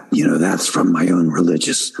 that's from my own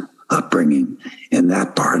religious upbringing. And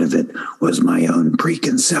that part of it was my own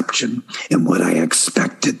preconception and what I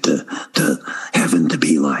expected to heaven to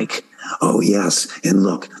be like. Oh, yes. And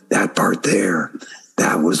look, that part there,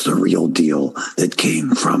 that was the real deal that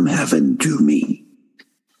came from heaven to me.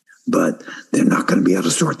 But they're not going to be able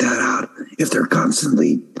to sort that out if they're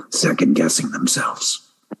constantly second guessing themselves.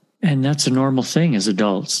 And that's a normal thing as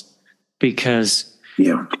adults, because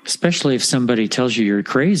especially if somebody tells you you're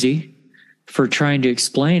crazy for trying to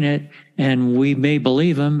explain it, and we may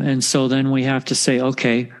believe them. And so then we have to say,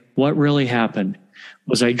 okay, what really happened?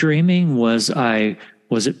 Was I dreaming? Was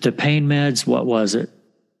it the pain meds? What was it?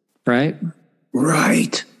 Right?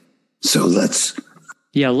 Right. So let's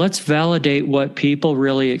validate what people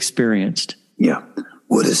really experienced. Yeah.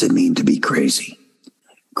 What does it mean to be crazy?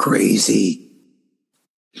 Crazy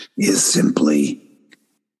is simply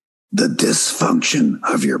the dysfunction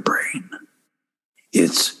of your brain.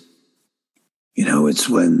 It's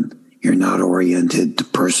when you're not oriented to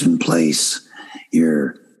person, place,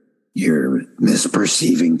 you're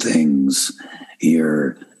misperceiving things,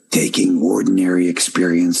 you're taking ordinary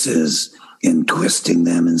experiences and twisting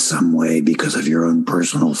them in some way because of your own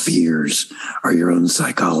personal fears or your own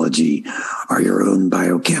psychology or your own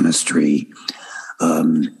biochemistry.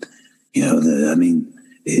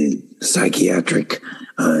 Psychiatric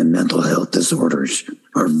and mental health disorders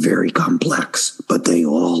are very complex, but they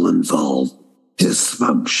all involve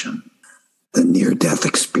dysfunction. The near-death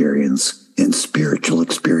experience and spiritual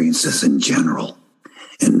experiences in general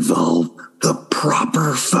involve the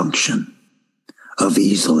proper function of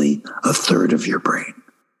easily a third of your brain.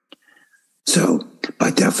 So, by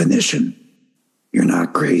definition, you're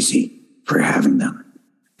not crazy for having them,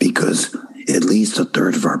 because at least a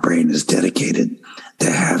third of our brain is dedicated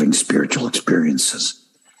to having spiritual experiences.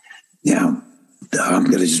 Now, I'm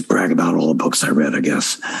going to just brag about all the books I read, I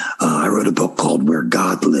guess. I wrote a book called Where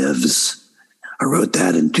God Lives. I wrote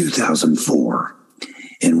that in 2004,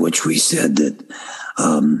 in which we said that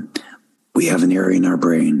we have an area in our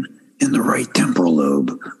brain in the right temporal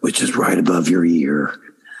lobe, which is right above your ear.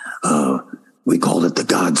 We called it the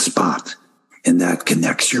God spot, and that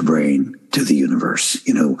connects your brain to the universe.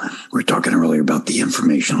 We were talking earlier about the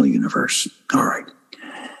informational universe. All right.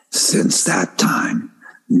 Since that time,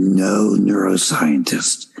 no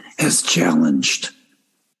neuroscientist has challenged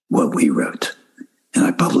what we wrote. And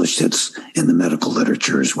I published it in the medical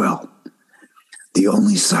literature as well. The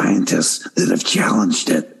only scientists that have challenged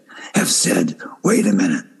it have said, wait a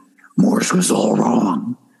minute, Morse was all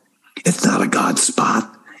wrong. It's not a God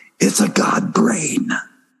spot. It's a God brain.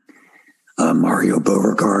 Mario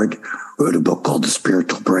Beauregard wrote a book called The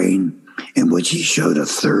Spiritual Brain, in which he showed a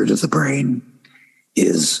third of the brain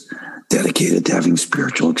is dedicated to having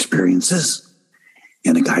spiritual experiences.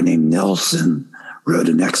 And a guy named Nelson wrote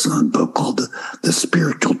an excellent book called The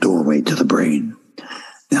Spiritual Doorway to the Brain.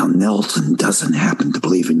 Now, Nelson doesn't happen to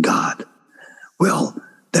believe in God. Well,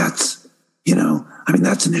 that's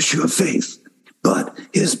an issue of faith. But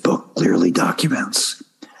his book clearly documents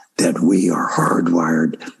that we are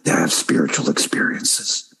hardwired to have spiritual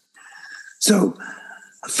experiences. So,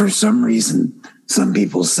 for some reason, some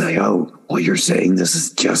people say, oh, well, you're saying this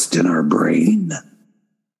is just in our brain,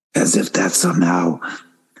 as if that somehow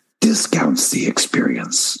discounts the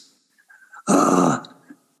experience.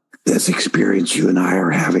 This experience you and I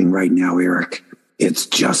are having right now, Eric, it's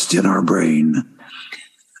just in our brain.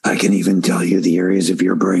 I can even tell you the areas of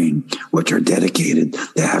your brain which are dedicated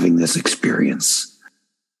to having this experience.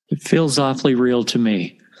 It feels awfully real to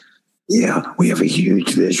me. Yeah, we have a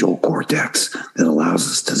huge visual cortex that allows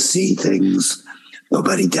us to see things.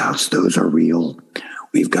 Nobody doubts those are real.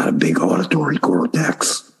 We've got a big auditory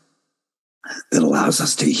cortex that allows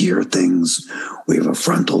us to hear things. We have a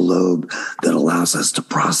frontal lobe that allows us to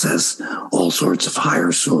process all sorts of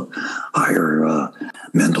higher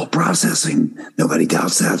mental processing. Nobody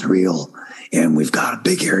doubts that's real. And we've got a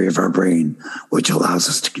big area of our brain which allows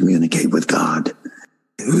us to communicate with God.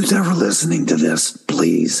 Who's ever listening to this,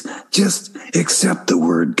 please just accept the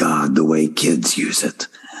word God the way kids use it.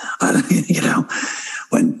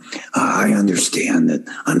 When I understand that,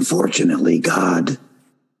 unfortunately, God,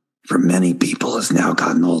 for many people, has now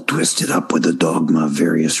gotten all twisted up with the dogma of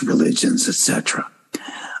various religions, etc.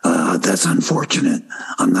 That's unfortunate.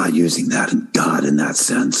 I'm not using that in God in that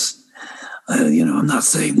sense. I'm not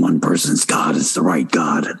saying one person's God is the right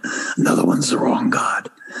God and another one's the wrong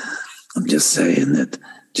God. I'm just saying that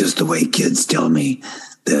just the way kids tell me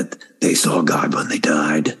that they saw God when they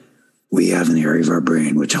died, we have an area of our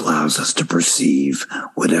brain which allows us to perceive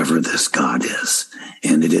whatever this God is.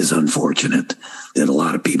 And it is unfortunate that a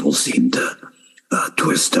lot of people seem to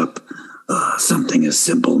twist up something as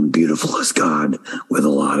simple and beautiful as God with a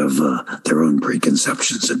lot of their own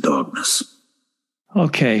preconceptions and dogmas.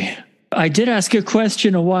 Okay. I did ask a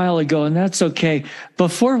question a while ago, and that's okay.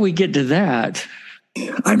 Before we get to that.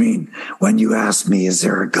 I mean, when you ask me, is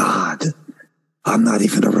there a God? I'm not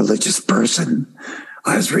even a religious person.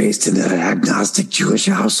 I was raised in an agnostic Jewish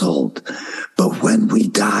household. But when we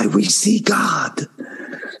die, we see God.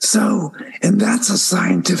 So, and that's a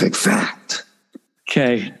scientific fact.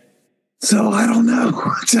 Okay. So I don't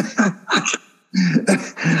know.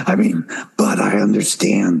 I mean, but I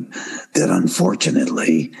understand that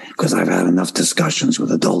unfortunately, because I've had enough discussions with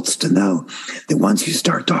adults to know that once you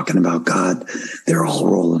start talking about God, they're all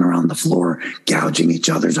rolling around the floor, gouging each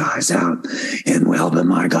other's eyes out. And well, but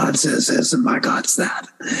my God says this and my God's that,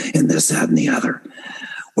 and this, that, and the other.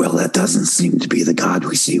 Well, that doesn't seem to be the God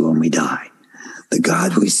we see when we die. The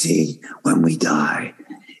God we see when we die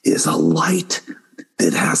is a light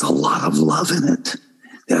that has a lot of love in it.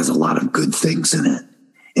 It has a lot of good things in it,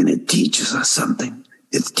 and it teaches us something.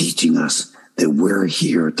 It's teaching us that we're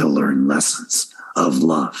here to learn lessons of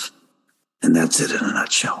love. And that's it in a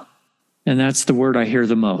nutshell. And that's the word I hear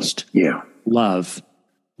the most. Yeah. Love.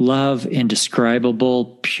 Love,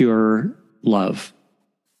 indescribable, pure love.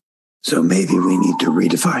 So maybe we need to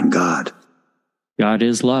redefine God. God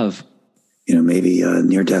is love. You know, maybe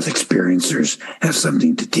near-death experiencers have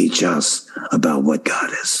something to teach us about what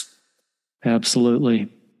God is. Absolutely.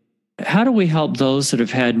 How do we help those that have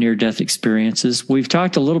had near-death experiences? We've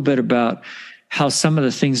talked a little bit about how some of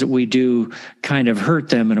the things that we do kind of hurt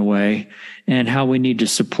them in a way and how we need to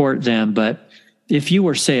support them. But if you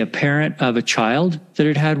were, say, a parent of a child that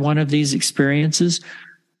had had one of these experiences,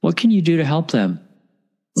 what can you do to help them?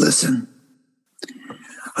 Listen.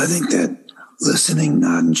 I think that listening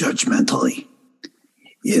non-judgmentally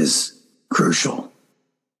is crucial.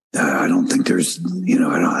 I don't think there's,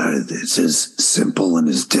 it's as simple and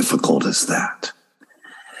as difficult as that.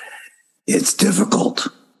 It's difficult.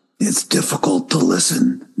 It's difficult to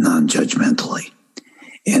listen non-judgmentally.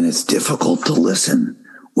 And it's difficult to listen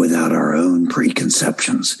without our own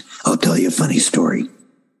preconceptions. I'll tell you a funny story.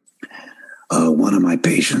 One of my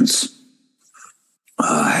patients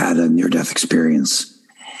had a near-death experience,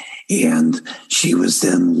 and she was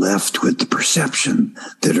then left with the perception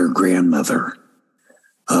that her grandmother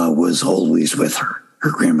was always with her.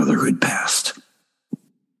 Her grandmother who had passed.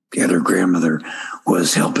 And her grandmother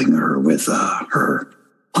was helping her with her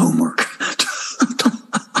homework.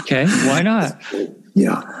 Okay, why not?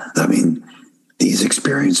 Yeah, I mean, these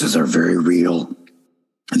experiences are very real,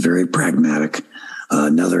 very pragmatic.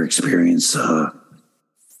 Another experience, a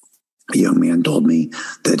young man told me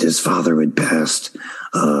that his father had passed,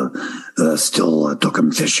 still took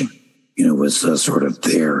him fishing. Was sort of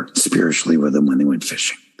there spiritually with him when they went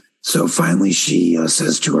fishing. So finally she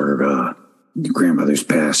says to her grandmother's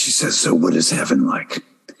past, she says, so what is heaven like?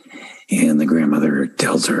 And the grandmother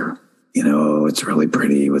tells her, it's really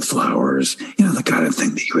pretty with flowers, the kind of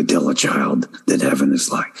thing that you would tell a child that heaven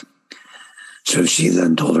is like. So she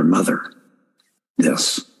then told her mother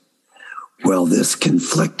this. Well, this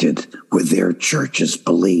conflicted with their church's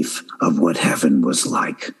belief of what heaven was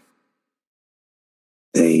like.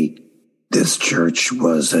 This church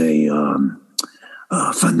was a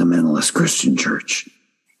fundamentalist Christian church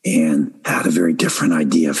and had a very different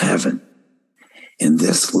idea of heaven. And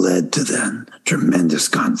this led to then tremendous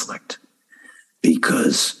conflict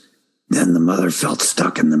because then the mother felt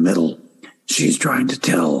stuck in the middle. She's trying to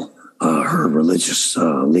tell her religious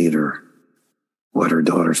leader what her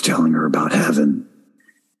daughter's telling her about heaven.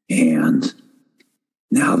 And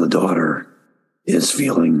now the daughter is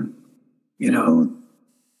feeling,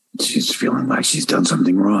 she's feeling like she's done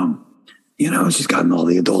something wrong. She's gotten all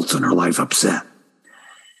the adults in her life upset.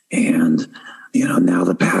 And, now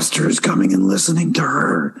the pastor is coming and listening to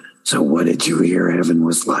her. So what did you hear heaven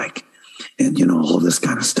was like? And, all this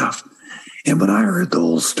kind of stuff. And when I heard the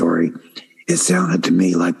whole story, it sounded to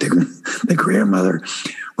me like the grandmother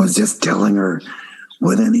was just telling her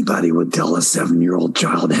what anybody would tell a 7-year-old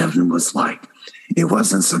child heaven was like. It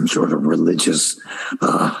wasn't some sort of religious,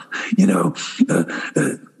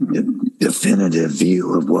 definitive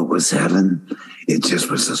view of what was heaven. It just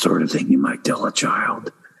was the sort of thing you might tell a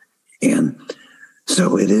child. And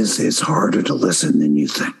so it's harder to listen than you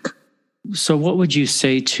think. So what would you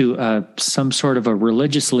say to some sort of a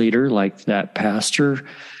religious leader like that pastor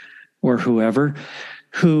or whoever,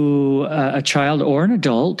 who a child or an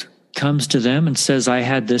adult comes to them and says, I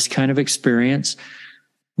had this kind of experience.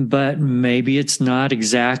 but maybe it's not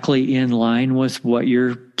exactly in line with what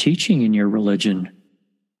you're teaching in your religion.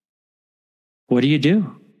 What do you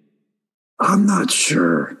do? I'm not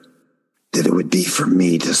sure that it would be for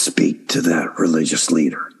me to speak to that religious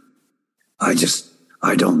leader. I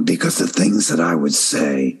don't, because the things that I would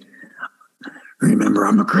say, remember,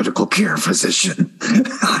 I'm a critical care physician.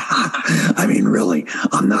 I mean, really,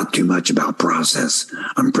 I'm not too much about process.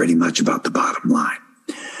 I'm pretty much about the bottom line.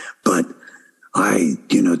 But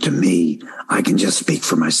to me, I can just speak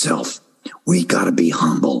for myself. We got to be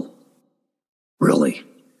humble, really.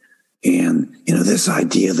 And, this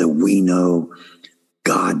idea that we know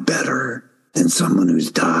God better than someone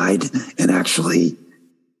who's died and actually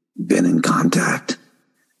been in contact,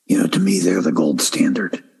 to me, they're the gold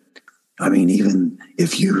standard. I mean, even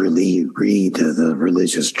if you really read the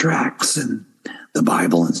religious tracts and the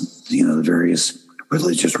Bible and, the various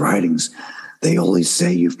religious writings, they always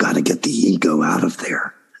say you've got to get the ego out of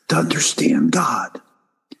there to understand God.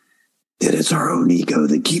 That it's our own ego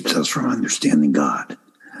that keeps us from understanding God.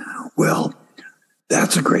 Well,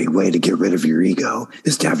 that's a great way to get rid of your ego,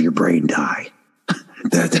 is to have your brain die.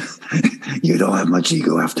 That you don't have much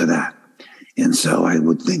ego after that. And so I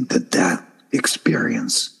would think that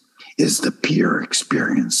experience is the pure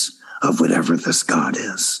experience of whatever this God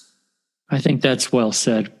is. I think that's well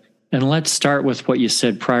said. And let's start with what you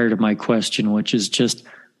said prior to my question, which is just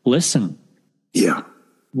listen. Yeah.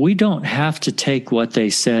 We don't have to take what they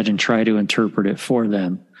said and try to interpret it for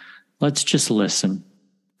them. Let's just listen.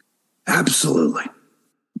 Absolutely.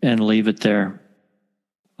 And leave it there.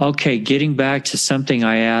 Okay, getting back to something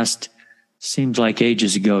I asked, seems like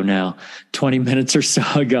ages ago now, 20 minutes or so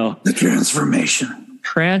ago. The transformation.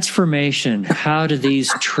 Transformation. How do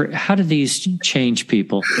these change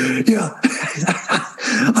people? Yeah.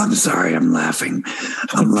 I'm sorry, I'm laughing.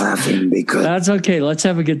 I'm laughing because that's okay. Let's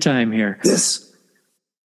have a good time here.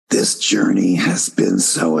 This journey has been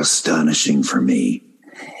so astonishing for me,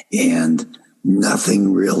 and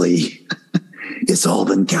nothing really, it's all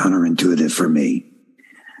been counterintuitive for me.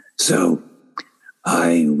 So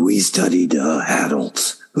we studied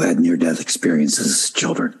adults who had near-death experiences as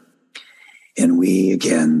children. And we,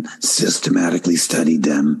 again, systematically studied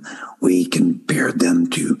them. We compared them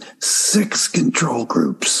to 6 control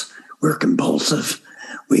groups. We're compulsive.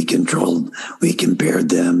 We compared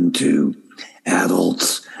them to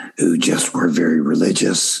adults who just were very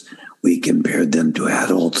religious. We compared them to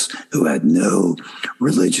adults who had no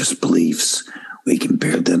religious beliefs. We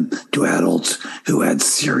compared them to adults who had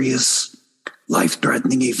serious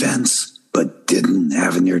life-threatening events, but didn't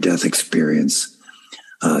have a near-death experience,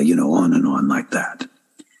 on and on like that.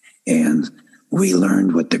 And we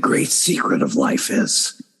learned what the great secret of life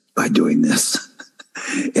is by doing this.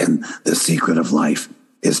 And the secret of life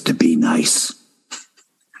is to be nice,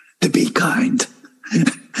 to be kind.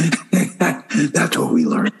 That's what we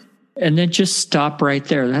learned. And then just stop right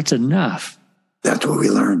there. That's enough. That's what we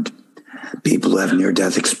learned. People who have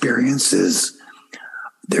near-death experiences,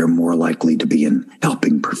 they're more likely to be in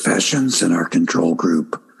helping professions in our control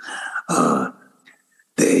group.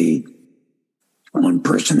 On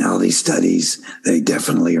personality studies, they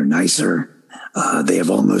definitely are nicer. They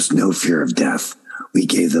have almost no fear of death. We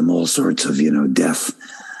gave them all sorts of,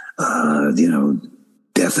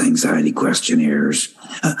 death anxiety questionnaires.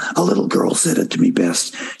 A little girl said it to me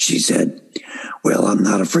best. She said, well, I'm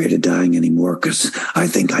not afraid of dying anymore because I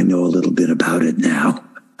think I know a little bit about it now.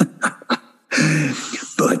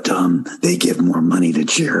 But they give more money to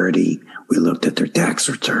charity. We looked at their tax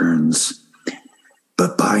returns.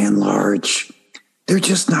 But by and large, they're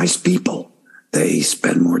just nice people. They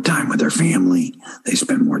spend more time with their family. They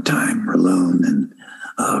spend more time alone and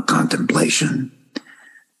contemplation.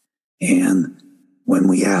 And when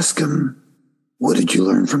we ask them, what did you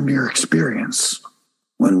learn from your experience?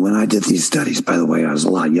 When I did these studies, by the way, I was a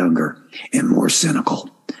lot younger and more cynical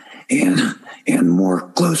and more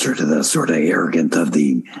closer to the sort of arrogant of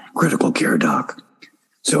the critical care doc.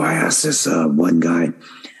 So I asked this one guy,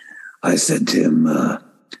 I said to him,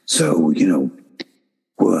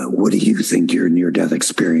 what do you think your near-death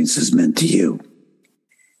experience has meant to you?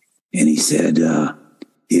 And he said,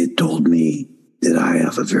 it told me that I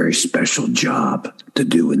have a very special job to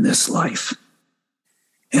do in this life.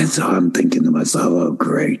 And so I'm thinking to myself, oh,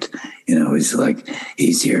 great.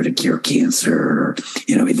 He's here to cure cancer, or,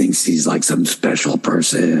 he thinks he's like some special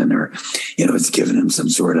person, or, it's giving him some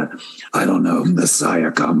sort of,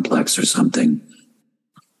 messiah complex or something.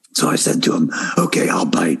 So I said to him, okay, I'll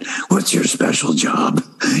bite. What's your special job?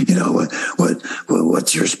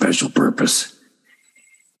 What's your special purpose?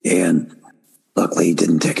 And luckily he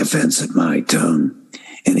didn't take offense at my tone.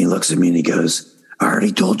 And he looks at me and he goes, I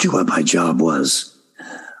already told you what my job was.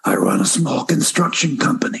 I run a small construction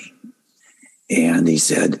company. And he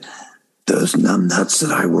said, those numbnuts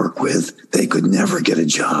that I work with, they could never get a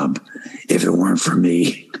job if it weren't for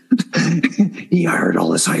me. He hired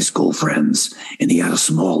all his high school friends, and he had a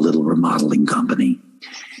small little remodeling company.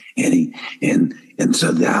 And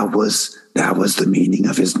so that was the meaning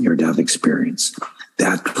of his near-death experience.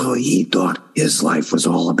 That's what he thought his life was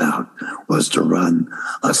all about, was to run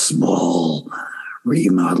a small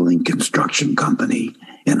remodeling construction company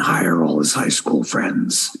and hire all his high school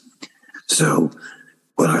friends. So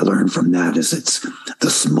what I learned from that is it's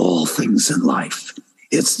the small things in life.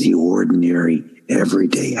 It's the ordinary,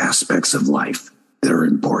 everyday aspects of life that are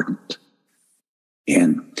important.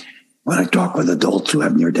 And when I talk with adults who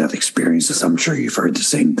have near-death experiences, I'm sure you've heard the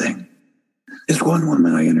same thing. There's one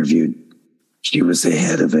woman I interviewed. She was the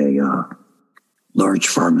head of a large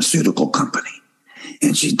pharmaceutical company,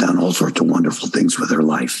 and she'd done all sorts of wonderful things with her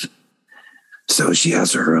life. So she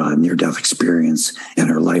has her near-death experience and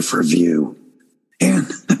her life review, and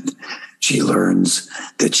she learns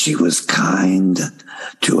that she was kind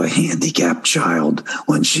to a handicapped child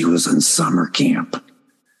when she was in summer camp,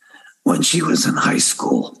 when she was in high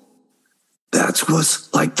school. That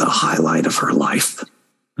was like the highlight of her life.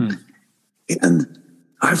 And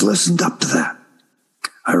I've listened up to that.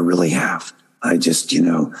 I really have. I just,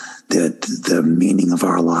 that the meaning of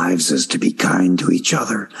our lives is to be kind to each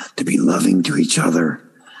other, to be loving to each other,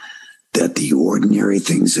 that the ordinary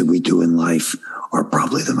things that we do in life are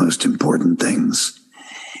probably the most important things.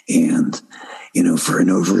 And, for an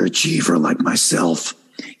overachiever like myself,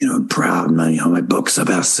 I'm proud, my book's a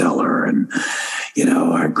bestseller, and,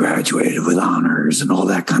 I graduated with honors and all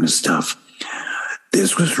that kind of stuff.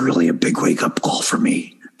 This was really a big wake-up call for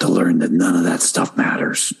me to learn that none of that stuff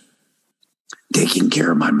matters. Taking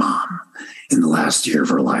care of my mom in the last year of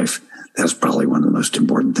her life, that's probably one of the most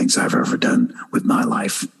important things I've ever done with my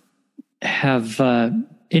life. Have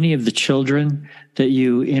any of the children that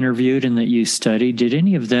you interviewed and that you studied, did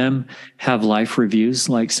any of them have life reviews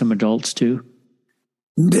like some adults do?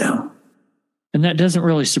 No. And that doesn't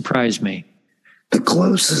really surprise me. The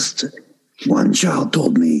closest one child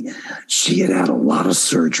told me she had a lot of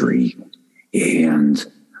surgery and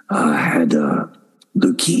had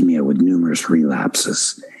leukemia with numerous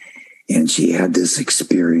relapses. And she had this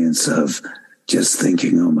experience of just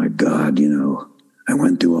thinking, oh my God, I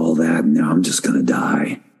went through all that and now I'm just going to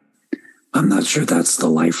die. I'm not sure that's the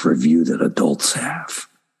life review that adults have.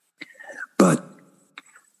 But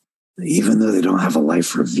even though they don't have a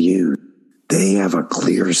life review, they have a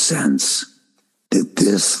clear sense that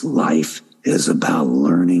this life is about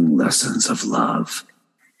learning lessons of love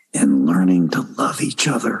and learning to love each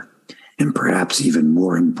other. And perhaps even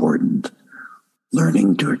more important,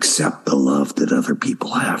 learning to accept the love that other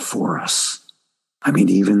people have for us. I mean,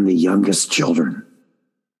 even the youngest children,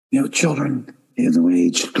 children in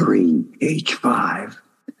age 3, age 5,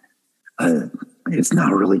 it's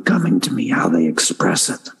not really coming to me how they express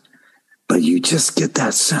it. But you just get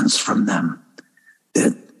that sense from them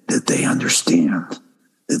that they understand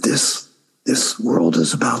that this world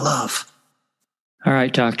is about love. All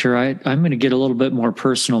right, Doctor, I'm going to get a little bit more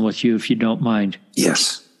personal with you if you don't mind.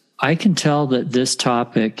 Yes. I can tell that this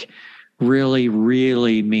topic really,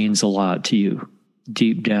 really means a lot to you,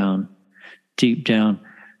 deep down.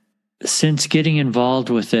 Since getting involved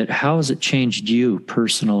with it, how has it changed you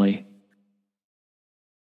personally?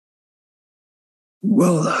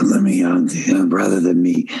 Well, let me, rather than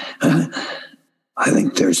me, I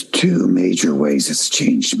think there's 2 major ways it's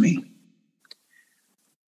changed me.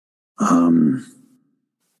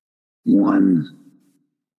 One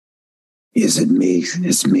is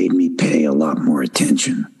it's made me pay a lot more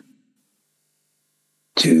attention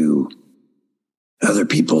to other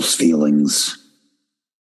people's feelings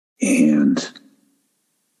and,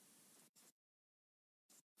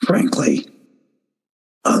 frankly,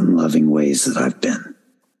 unloving ways that I've been.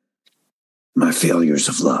 My failures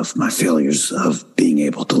of love, my failures of being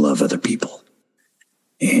able to love other people.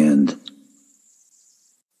 And,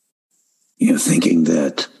 thinking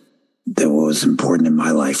that what was important in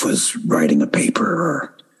my life was writing a paper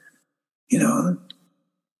or,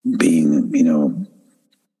 being,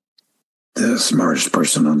 the smartest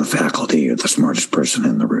person on the faculty or the smartest person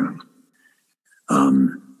in the room.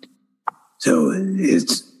 So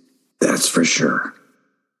that's for sure,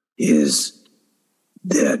 is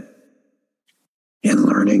that in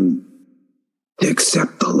learning to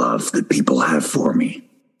accept the love that people have for me.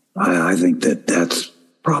 I think that's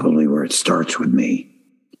probably where it starts with me,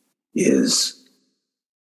 is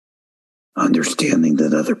understanding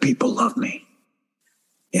that other people love me.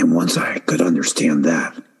 And once I could understand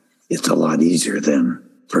that, it's a lot easier then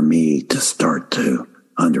for me to start to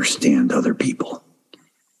understand other people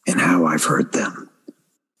and how I've hurt them.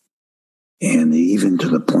 And even to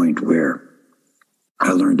the point where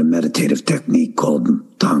I learned a meditative technique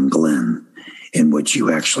called Tonglen, in which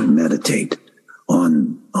you actually meditate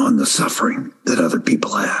on the suffering that other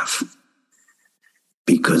people have.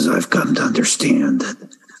 Because I've come to understand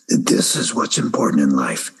that this is what's important in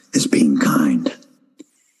life, is being kind.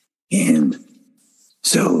 And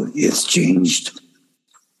so it's changed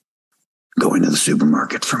going to the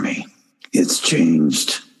supermarket for me. It's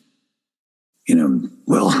changed,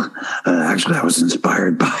 actually I was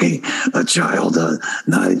inspired by a child.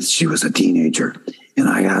 She was a teenager. And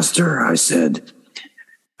I asked her, I said,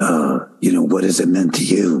 what has it meant to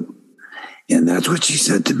you? And that's what she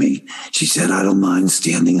said to me. She said, I don't mind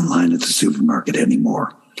standing in line at the supermarket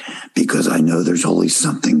anymore because I know there's always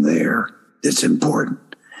something there that's important.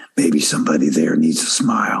 Maybe somebody there needs a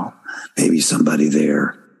smile. Maybe somebody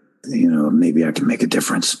there, maybe I can make a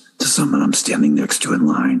difference to someone I'm standing next to in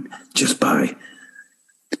line just by.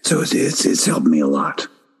 So it's helped me a lot.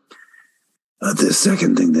 The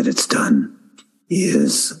second thing that it's done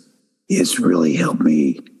is it's really helped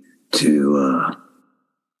me to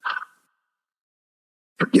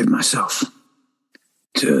forgive myself,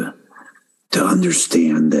 to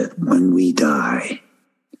understand that when we die,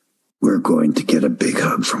 we're going to get a big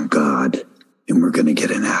hug from God, and we're going to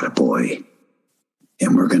get an attaboy,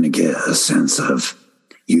 and we're going to get a sense of,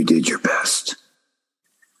 you did your best.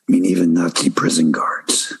 I mean, even Nazi prison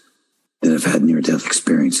guards that have had near-death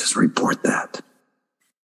experiences report that.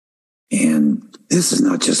 And this is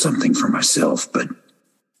not just something for myself, but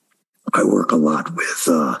I work a lot with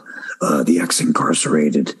the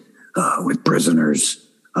ex-incarcerated, with prisoners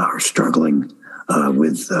who are struggling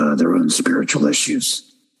with their own spiritual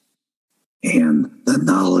issues. And the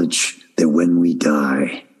knowledge that when we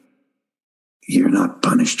die, you're not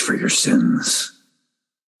punished for your sins,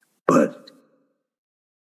 but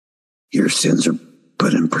your sins are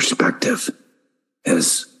put in perspective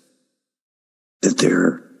as that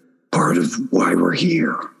they're part of why we're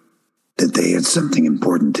here, that they had something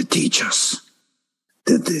important to teach us,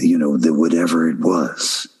 that, that whatever it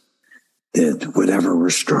was, that whatever we're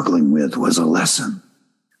struggling with was a lesson.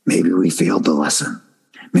 Maybe we failed the lesson.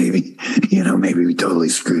 Maybe we totally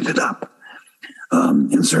screwed it up.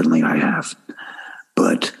 And certainly I have.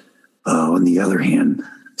 But on the other hand,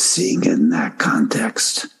 seeing it in that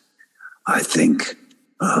context, I think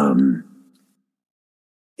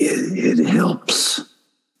it helps,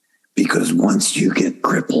 because once you get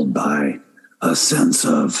crippled by a sense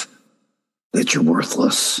of that you're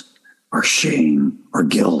worthless or shame or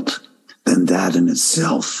guilt, then that in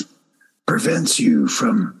itself prevents you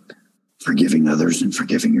from forgiving others and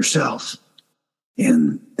forgiving yourself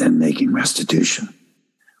and then making restitution.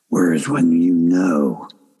 Whereas when you know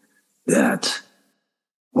that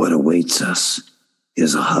what awaits us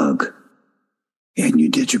is a hug and you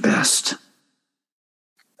did your best,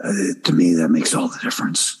 to me, that makes all the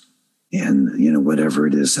difference in, whatever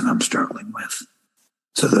it is that I'm struggling with.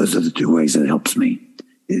 So those are the two ways it helps me.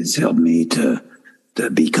 It's helped me to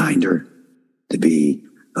be kinder, to be,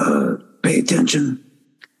 pay attention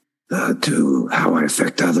to how I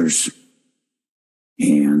affect others.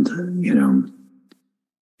 And, and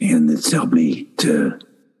it's helped me to,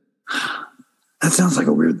 that sounds like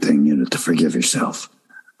a weird thing, to forgive yourself.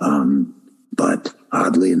 But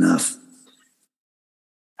oddly enough,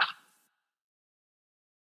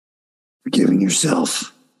 forgiving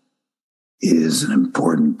yourself is an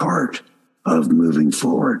important part of moving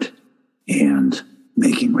forward and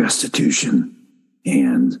making restitution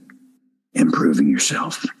and improving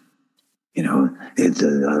yourself.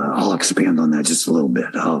 I'll expand on that just a little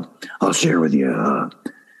bit. I'll share with you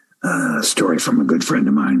a story from a good friend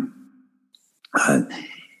of mine.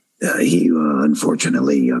 He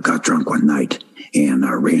unfortunately got drunk one night and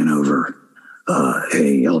ran over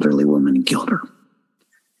a elderly woman and killed her.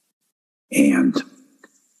 And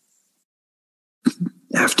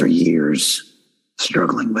after years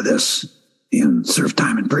struggling with this and served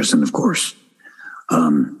time in prison, of course,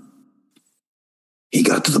 he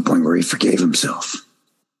got to the point where he forgave himself.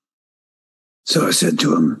 So I said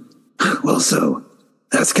to him, well, so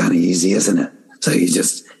that's kind of easy, isn't it? So you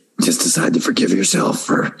just decide to forgive yourself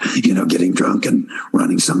for, getting drunk and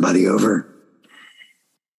running somebody over.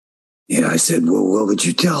 Yeah, I said, well, what would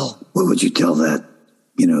you tell that,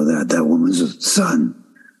 that woman's son?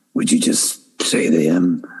 Would you just say to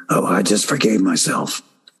him, oh, I just forgave myself?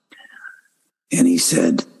 And he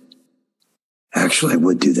said, actually, I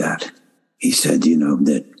would do that. He said,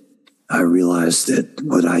 that I realized that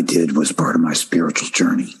what I did was part of my spiritual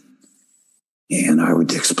journey. And I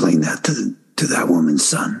would explain that to that woman's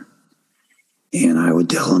son. And I would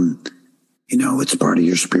tell him, it's part of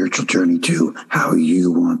your spiritual journey too, how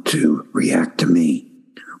you want to react to me,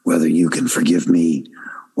 whether you can forgive me,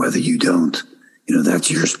 whether you don't, that's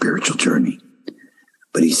your spiritual journey.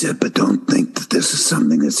 But he said, but don't think that this is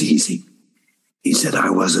something that's easy. He said, I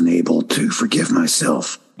wasn't able to forgive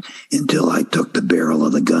myself until I took the barrel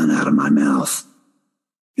of the gun out of my mouth,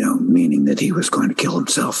 meaning that he was going to kill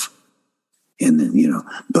himself. And then,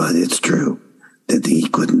 but it's true that he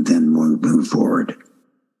couldn't then move forward.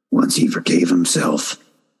 Once he forgave himself,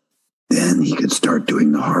 then he could start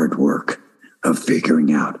doing the hard work of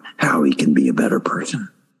figuring out how he can be a better person.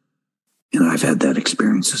 And I've had that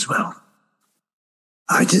experience as well.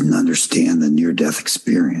 I didn't understand the near-death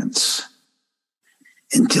experience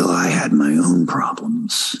until I had my own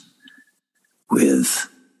problems with,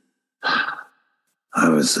 I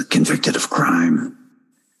was convicted of crime.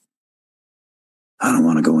 I don't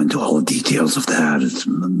want to go into all the details of that. It's a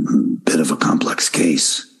bit of a complex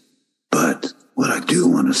case. But what I do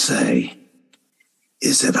want to say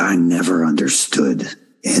is that I never understood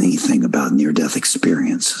anything about near-death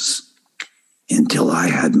experiences until I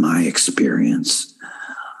had my experience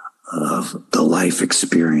of the life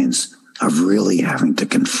experience of really having to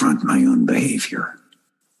confront my own behavior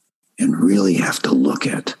and really have to look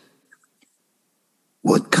at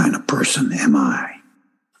what kind of person am I?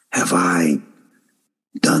 Have I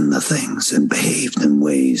done the things and behaved in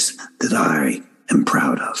ways that I am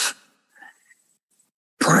proud of?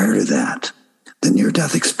 Prior to that, the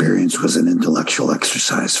near-death experience was an intellectual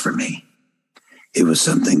exercise for me. It was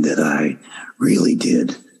something that I really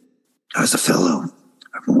did as a fellow.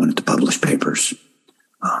 I wanted to publish papers.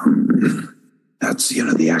 That's,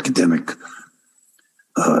 the academic,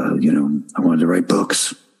 I wanted to write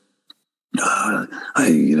books.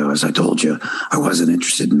 As I told you, I wasn't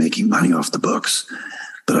interested in making money off the books,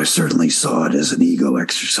 but I certainly saw it as an ego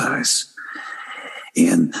exercise.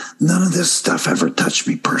 And none of this stuff ever touched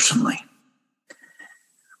me personally.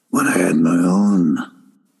 When I had my own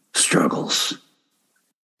struggles,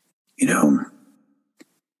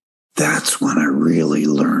 that's when I really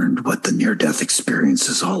learned what the near-death experience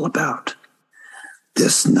is all about.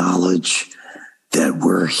 This knowledge that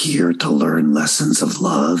we're here to learn lessons of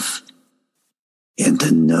love and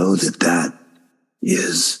to know that that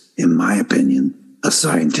is, in my opinion, a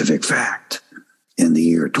scientific fact in the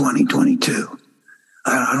year 2022.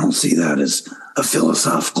 I don't see that as a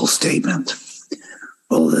philosophical statement.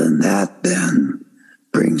 Well, that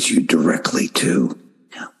brings you directly to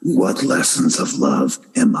what lessons of love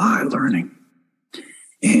am I learning?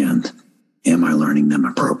 And am I learning them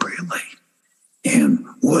appropriately? And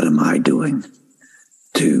what am I doing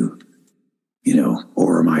to,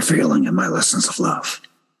 or am I failing in my lessons of love?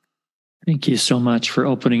 Thank you so much for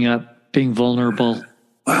opening up, being vulnerable.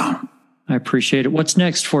 Wow. I appreciate it. What's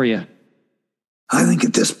next for you? I think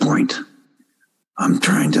at this point, I'm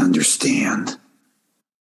trying to understand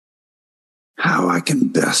how I can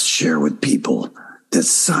best share with people that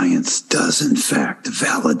science does in fact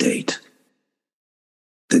validate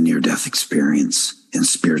the near-death experience and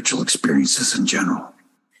spiritual experiences in general.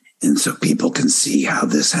 And so people can see how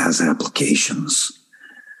this has applications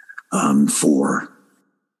for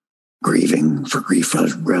grieving, for grief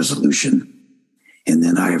resolution. And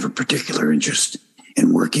then I have a particular interest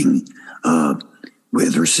in working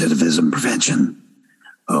with recidivism prevention,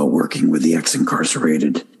 working with the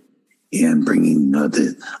ex-incarcerated, and bringing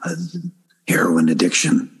the heroin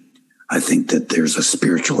addiction. I think that there's a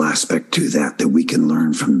spiritual aspect to that we can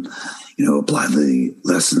learn from, apply the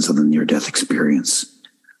lessons of the near-death experience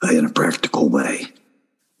in a practical way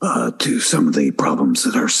to some of the problems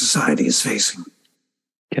that our society is facing.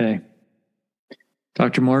 Okay.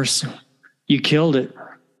 Dr. Morse, you killed it.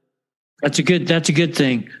 That's a good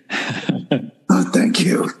thing. Oh, thank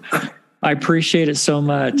you. I appreciate it so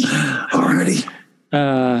much. Alrighty.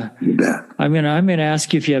 You bet. I'm gonna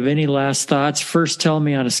ask you if you have any last thoughts. First, tell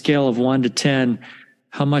me on a scale of 1 to 10,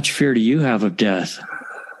 how much fear do you have of death?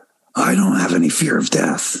 I don't have any fear of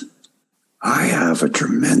death. I have a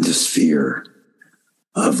tremendous fear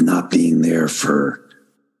of not being there for.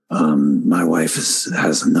 My wife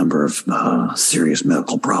has a number of serious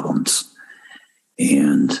medical problems,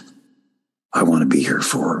 and I want to be here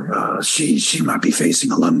for her. She might be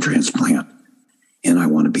facing a lung transplant, and I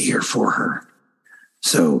want to be here for her.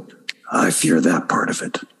 So I fear that part of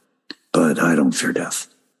it, but I don't fear death.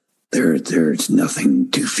 There's nothing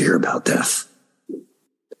to fear about death.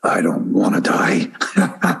 I don't want to die,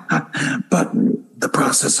 but the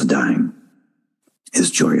process of dying is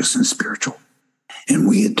joyous and spiritual. And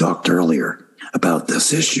we had talked earlier about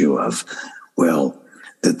this issue of, well,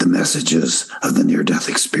 that the messages of the near-death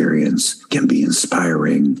experience can be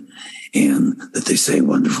inspiring and that they say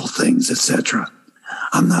wonderful things, etc.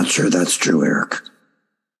 I'm not sure that's true, Eric.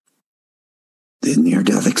 The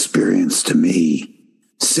near-death experience to me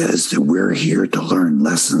says that we're here to learn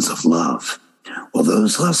lessons of love. Well,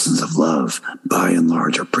 those lessons of love, by and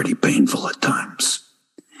large, are pretty painful at times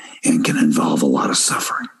and can involve a lot of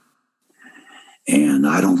suffering. And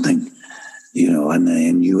I don't think,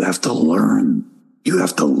 and you have to learn, you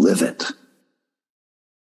have to live it.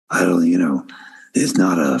 It's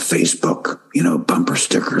not a Facebook, bumper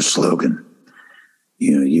sticker slogan.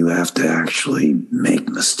 You have to actually make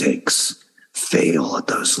mistakes, fail at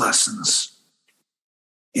those lessons,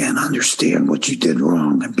 and understand what you did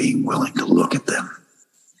wrong and being willing to look at them.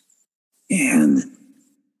 And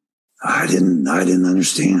I didn't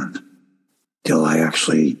understand till I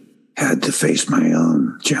actually had to face my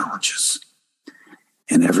own challenges.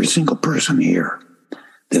 And every single person here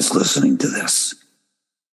that's listening to this,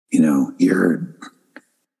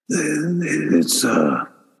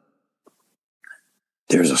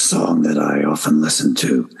 there's a song that I often listen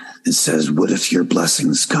to. It says, "What if your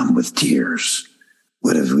blessings come with tears?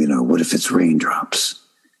 What if it's raindrops?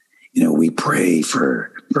 We pray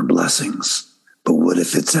for blessings, but what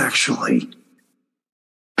if it's actually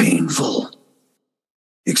painful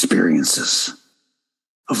experiences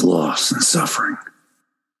of loss and suffering?"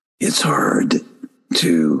 It's hard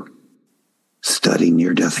to study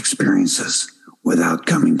near-death experiences without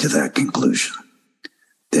coming to that conclusion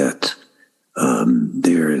that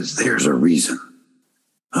there's a reason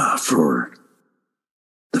for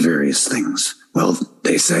the various things. Well,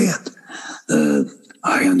 they say it.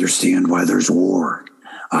 I understand why there's war.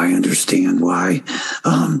 I understand why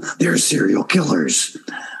there's serial killers.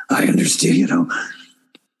 I understand,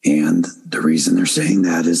 and the reason they're saying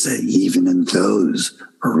that is that even in those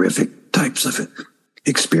horrific types of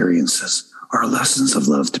experiences are lessons of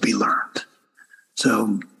love to be learned.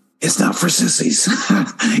 So it's not for sissies,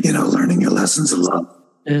 learning your lessons of love.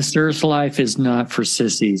 This earth life is not for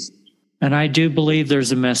sissies. And I do believe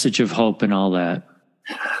there's a message of hope and all that.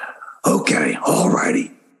 Okay, all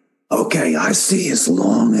righty. Okay, I see, as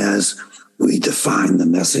long as we define the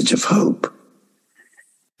message of hope,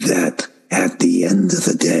 that at the end of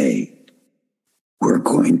the day, we're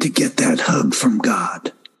going to get that hug from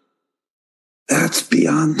God. That's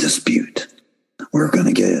beyond dispute. We're going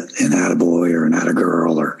to get an attaboy or an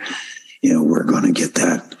attagirl, or, we're going to get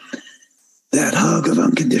that hug of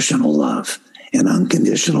unconditional love. And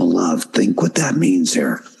unconditional love, think what that means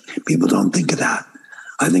there. People don't think of that.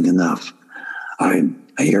 I think enough. I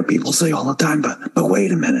hear people say all the time, but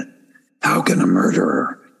wait a minute. How can a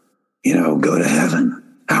murderer, go to heaven?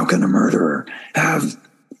 How can a murderer have,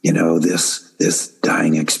 this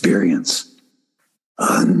dying experience?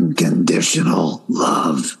 Unconditional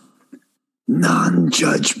love,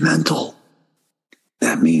 non-judgmental.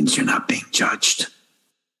 That means you're not being judged.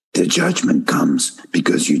 The judgment comes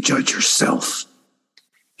because you judge yourself.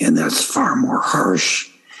 And that's far more harsh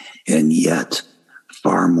and yet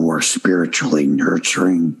far more spiritually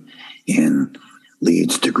nurturing and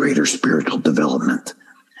leads to greater spiritual development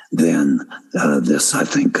than this, I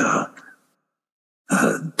think,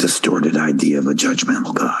 distorted idea of a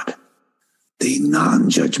judgmental God. The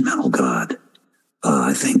non-judgmental God,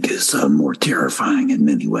 I think, is more terrifying in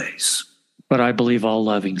many ways. But I believe all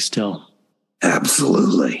loving still.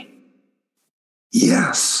 Absolutely.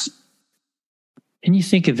 Yes. Can you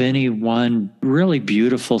think of any one really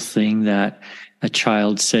beautiful thing that a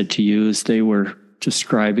child said to you as they were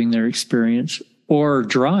describing their experience or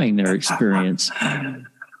drawing their experience?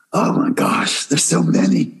 Oh my gosh, there's so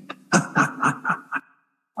many.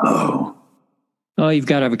 Oh, you've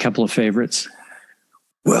got to have a couple of favorites.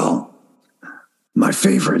 Well, my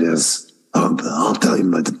favorite is, I'll tell you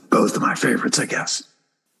both of my favorites, I guess.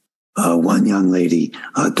 One young lady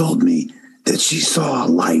told me that she saw a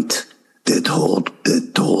light that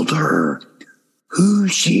told her who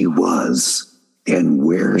she was and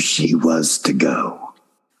where she was to go.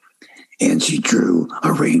 And she drew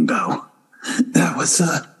a rainbow. That was,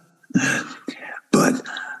 but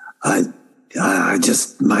I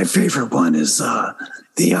just, my favorite one is the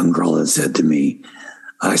young girl that said to me,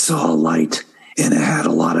 "I saw a light and it had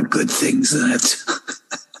a lot of good things in it."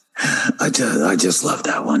 I just love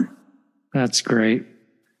that one. That's great.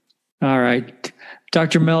 All right.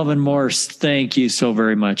 Dr. Melvin Morse, thank you so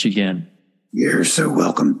very much again. You're so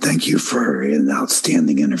welcome. Thank you for an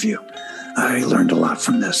outstanding interview. I learned a lot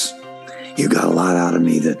from this. You got a lot out of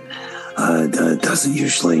me that I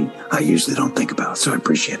usually don't think about, so I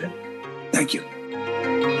appreciate it. Thank you.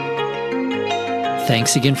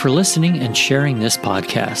 Thanks again for listening and sharing this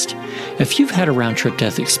podcast. If you've had a round-trip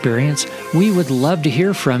death experience, we would love to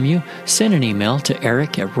hear from you. Send an email to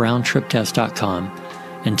eric@roundtripdeath.com.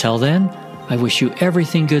 Until then, I wish you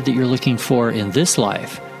everything good that you're looking for in this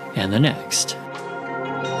life and the next.